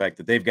is the fact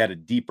that they've got a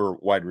deeper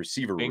wide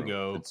receiver room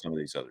than some of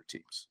these other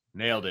teams.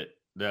 Nailed it.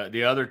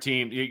 The other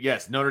team,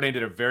 yes, Notre Dame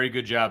did a very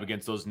good job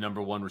against those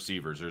number one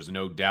receivers. There's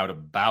no doubt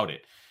about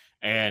it.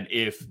 And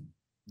if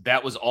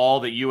that was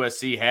all that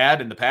USC had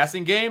in the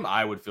passing game,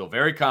 I would feel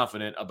very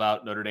confident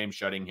about Notre Dame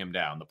shutting him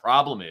down. The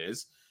problem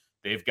is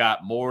they've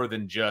got more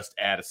than just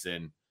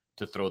Addison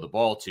to throw the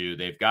ball to.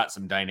 They've got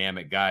some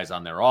dynamic guys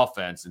on their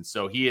offense. And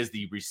so he is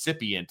the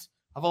recipient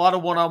of a lot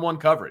of one-on-one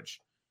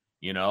coverage,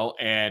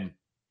 and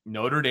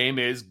Notre Dame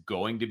is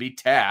going to be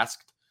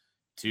tasked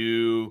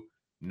to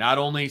not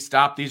only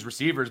stop these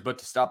receivers, but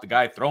to stop the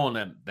guy throwing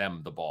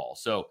them the ball.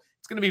 So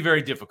it's going to be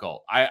very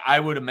difficult. I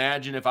would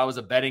imagine if I was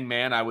a betting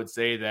man, I would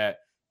say that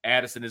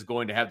Addison is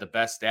going to have the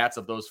best stats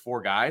of those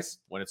 4 guys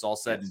when it's all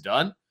said and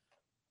done.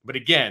 But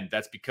again,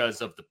 that's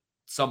because of the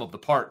sum of the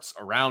parts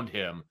around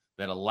him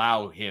that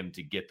allow him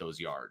to get those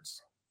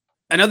yards.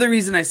 Another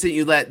reason I sent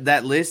you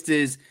that list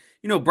is,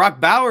 Brock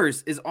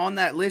Bowers is on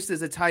that list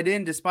as a tight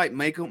end, despite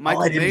Michael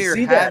Mayer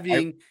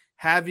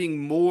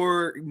having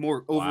more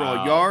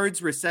overall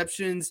yards,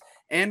 receptions,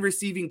 and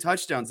receiving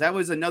touchdowns. That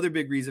was another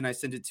big reason I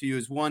sent it to you,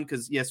 is one,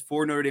 because yes,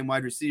 4 Notre Dame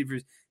wide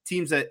receivers,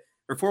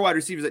 4 wide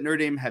receivers that Notre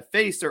Dame have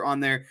faced are on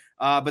there.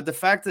 But the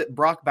fact that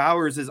Brock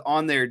Bowers is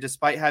on there,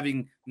 despite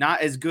having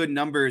not as good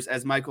numbers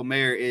as Michael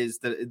Mayer, is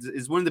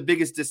one of the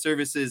biggest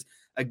disservices,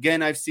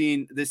 again, I've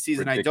seen this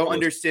season. Ridiculous. I don't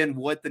understand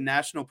what the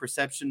national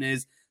perception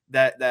is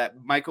that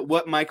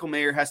Michael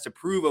Mayer has to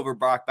prove over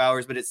Brock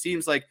Bowers, but it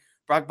seems like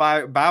Brock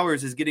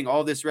Bowers is getting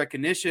all this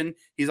recognition.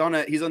 He's on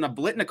a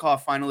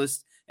Blitnikoff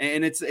finalist,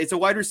 and it's a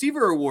wide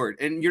receiver award,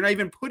 and you're not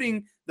even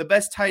putting the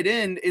best tight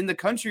end in the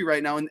country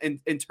right now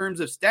in terms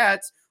of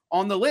stats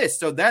on the list.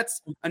 So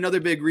that's another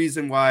big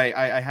reason why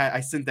I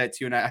sent that to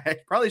you, and I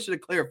probably should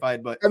have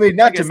clarified, but I mean,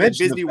 not to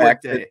mention the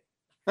fact that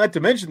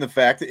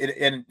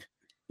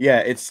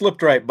it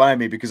slipped right by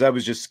me because I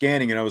was just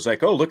scanning and I was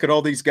like, oh, look at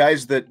all these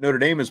guys that Notre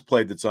Dame has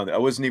played that's on there. I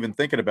wasn't even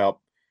thinking about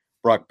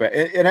Brock.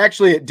 And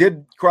actually it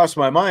did cross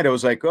my mind. I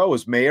was like, oh,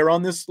 was Mayer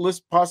on this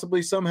list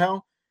possibly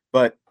somehow?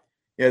 But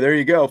yeah, there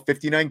you go.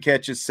 59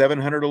 catches,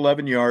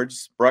 711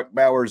 yards. Brock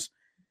Bowers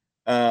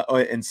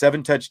and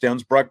 7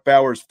 touchdowns. Brock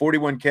Bowers,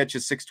 41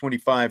 catches,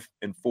 625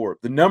 and 4.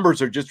 The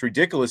numbers are just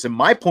ridiculous. And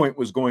my point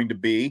was going to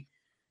be,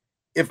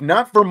 if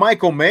not for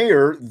Michael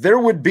Mayer, there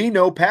would be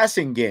no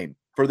passing game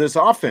for this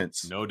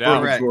offense. No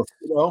doubt.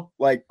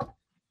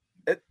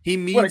 He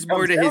means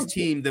more to his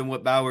team than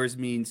what Bowers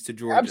means to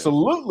Georgia.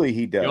 Absolutely,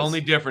 he does. The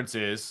only difference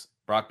is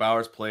Brock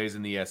Bowers plays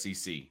in the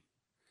SEC.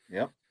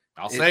 Yep.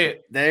 I'll say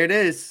it. There it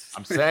is.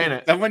 I'm saying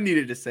it. Someone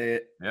needed to say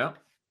it. Yeah.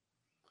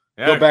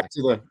 Go back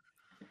to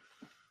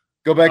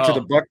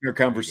the Buchner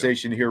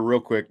conversation here real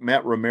quick.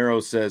 Matt Romero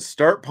says,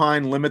 start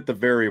Pine, limit the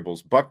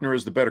variables. Buchner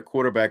is the better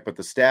quarterback, but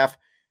the staff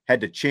had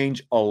to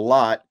change a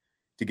lot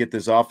to get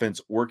this offense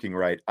working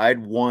right.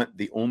 I'd want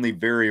the only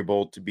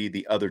variable to be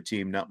the other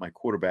team, not my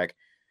quarterback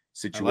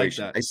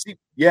situation. I see.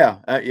 Yeah,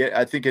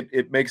 I think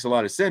it makes a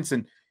lot of sense.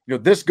 And,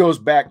 this goes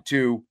back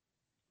to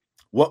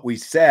what we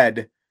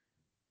said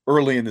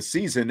early in the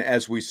season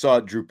as we saw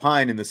Drew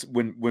Pine in this,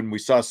 when we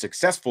saw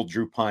successful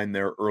Drew Pine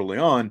there early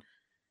on.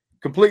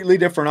 Completely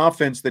different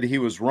offense that he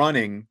was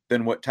running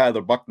than what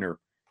Tyler Buchner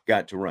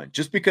got to run.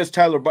 Just because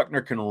Tyler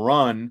Buchner can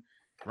run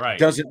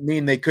doesn't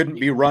mean they couldn't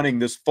be running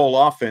this full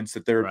offense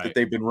that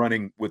they've been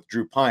running with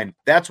Drew Pine.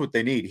 That's what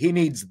they need. He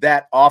needs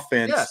that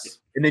offense,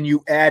 and then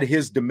you add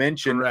his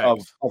dimension of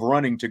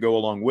running to go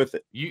along with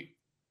it.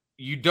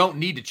 You don't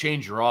need to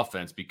change your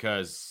offense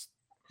because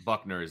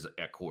Buchner is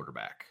at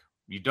quarterback.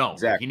 You don't.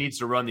 Exactly. He needs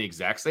to run the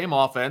exact same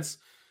offense.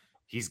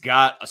 He's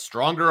got a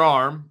stronger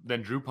arm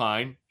than Drew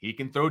Pine. He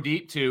can throw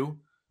deep too,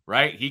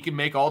 right? He can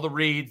make all the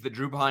reads that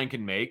Drew Pine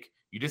can make.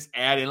 You just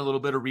add in a little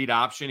bit of read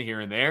option here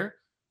and there,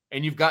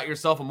 and you've got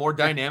yourself a more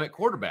dynamic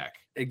quarterback.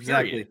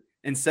 Exactly. Period.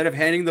 Instead of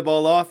handing the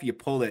ball off, you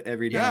pull it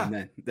every now and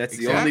then. That's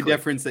the only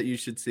difference that you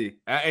should see.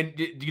 And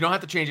you don't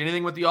have to change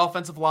anything with the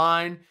offensive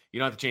line. You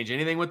don't have to change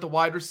anything with the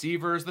wide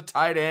receivers, the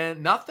tight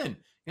end, nothing. You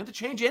don't have to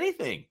change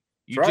anything.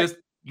 You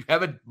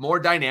have a more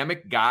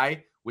dynamic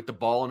guy with the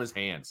ball in his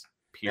hands.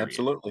 Period.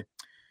 Absolutely.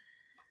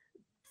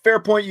 Fair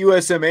point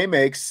USMA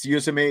makes,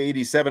 USMA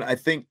 87. I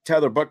think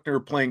Tyler Buchner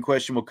playing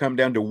question will come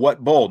down to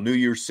what bowl, New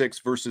Year's 6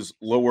 versus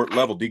lower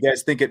level. Do you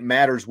guys think it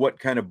matters what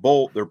kind of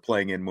bowl they're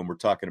playing in when we're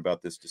talking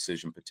about this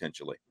decision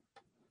potentially?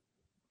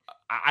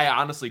 I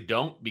honestly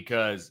don't,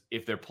 because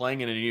if they're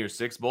playing in a New Year's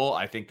 6 bowl,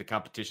 I think the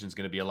competition is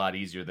going to be a lot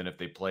easier than if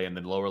they play in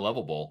the lower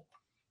level bowl.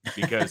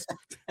 Because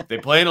if they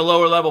play in a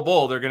lower level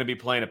bowl, they're going to be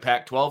playing a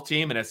Pac-12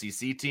 team, an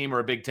SEC team, or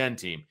a Big Ten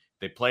team. If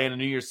they play in a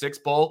New Year's 6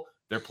 bowl,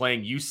 they're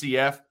playing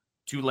UCF,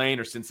 Tulane,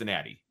 or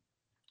Cincinnati.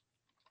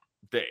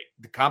 The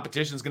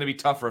competition is going to be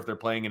tougher if they're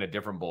playing in a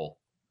different bowl.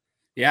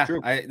 Yeah,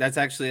 that's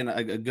actually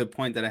a good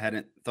point that I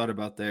hadn't thought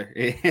about there.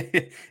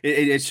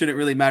 It shouldn't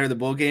really matter the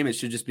bowl game. It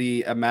should just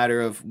be a matter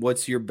of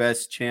what's your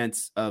best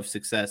chance of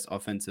success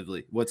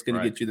offensively. What's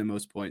going to get you the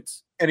most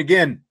points? And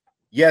again,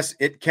 yes,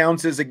 it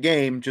counts as a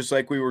game, just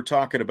like we were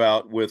talking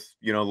about with,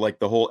 like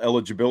the whole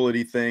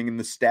eligibility thing and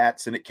the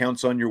stats, and it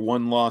counts on your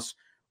one-loss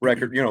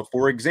record.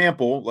 For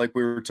example, like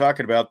we were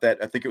talking about that,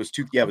 I think it was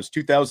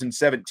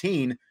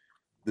 2017,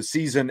 the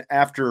season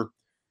after,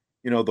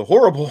 the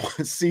horrible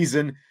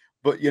season,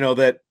 but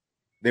that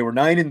they were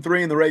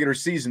 9-3 in the regular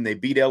season. They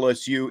beat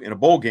LSU in a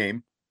bowl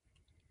game,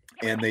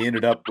 and they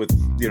ended up with,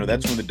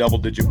 that's when the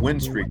double-digit win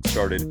streak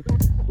started,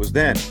 was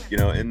then,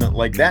 and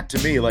like that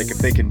to me, like if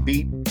they can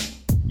beat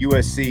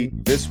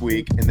USC this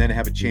week and then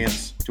have a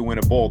chance to win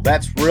a bowl,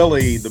 that's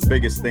really the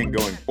biggest thing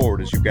going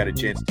forward, is you've got a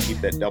chance to keep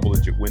that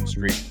double-digit win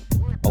streak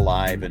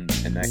alive and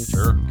that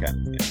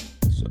kind of thing.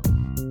 So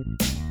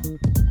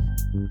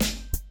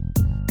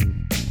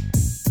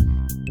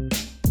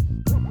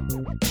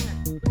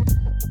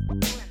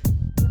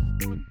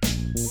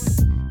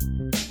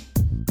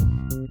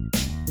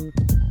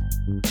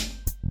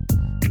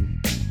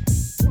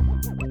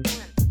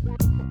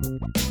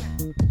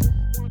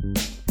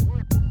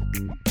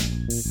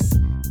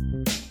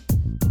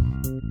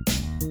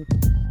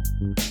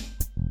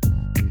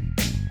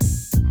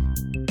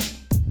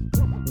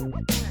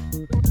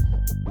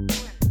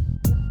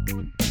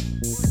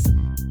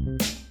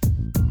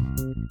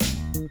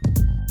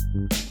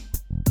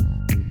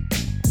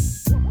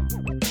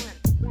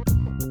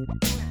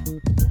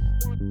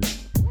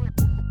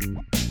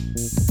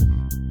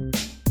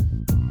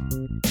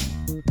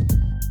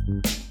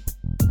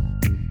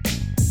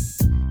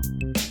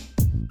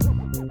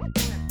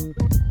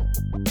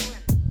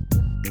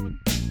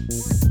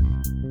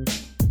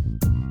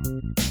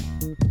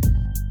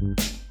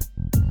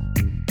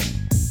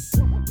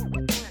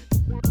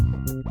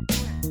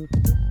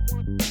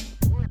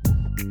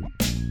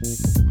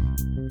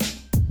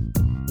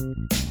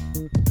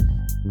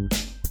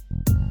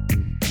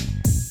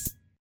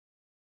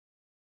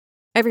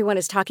Everyone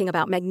is talking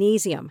about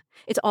magnesium.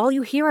 It's all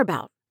you hear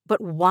about. But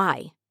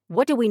why?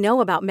 What do we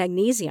know about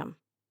magnesium?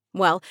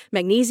 Well,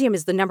 magnesium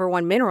is the number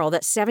one mineral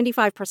that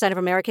 75% of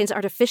Americans are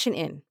deficient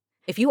in.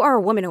 If you are a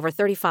woman over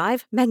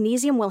 35,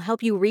 magnesium will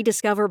help you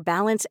rediscover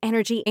balance,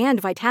 energy, and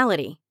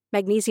vitality.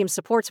 Magnesium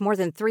supports more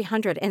than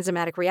 300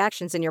 enzymatic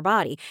reactions in your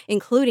body,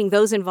 including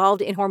those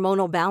involved in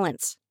hormonal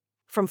balance.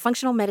 From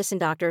functional medicine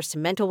doctors to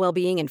mental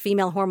well-being and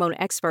female hormone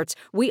experts,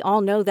 we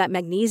all know that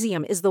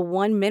magnesium is the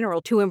one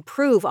mineral to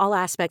improve all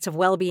aspects of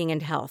well-being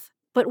and health.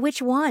 But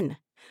which one?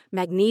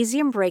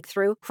 Magnesium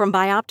Breakthrough from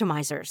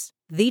Bioptimizers,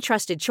 the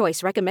trusted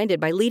choice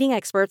recommended by leading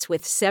experts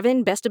with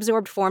 7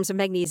 best-absorbed forms of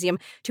magnesium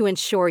to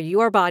ensure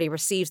your body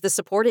receives the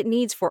support it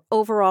needs for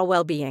overall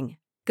well-being.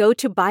 Go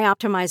to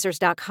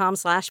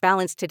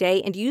bioptimizers.com/balance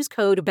today and use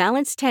code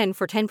BALANCE10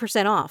 for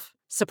 10% off.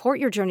 Support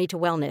your journey to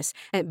wellness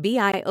at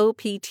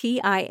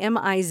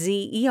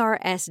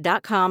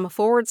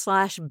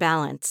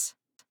bioptimizers.com/balance.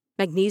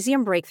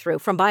 Magnesium Breakthrough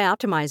from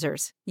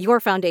Bioptimizers,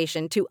 your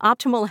foundation to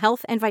optimal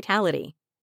health and vitality.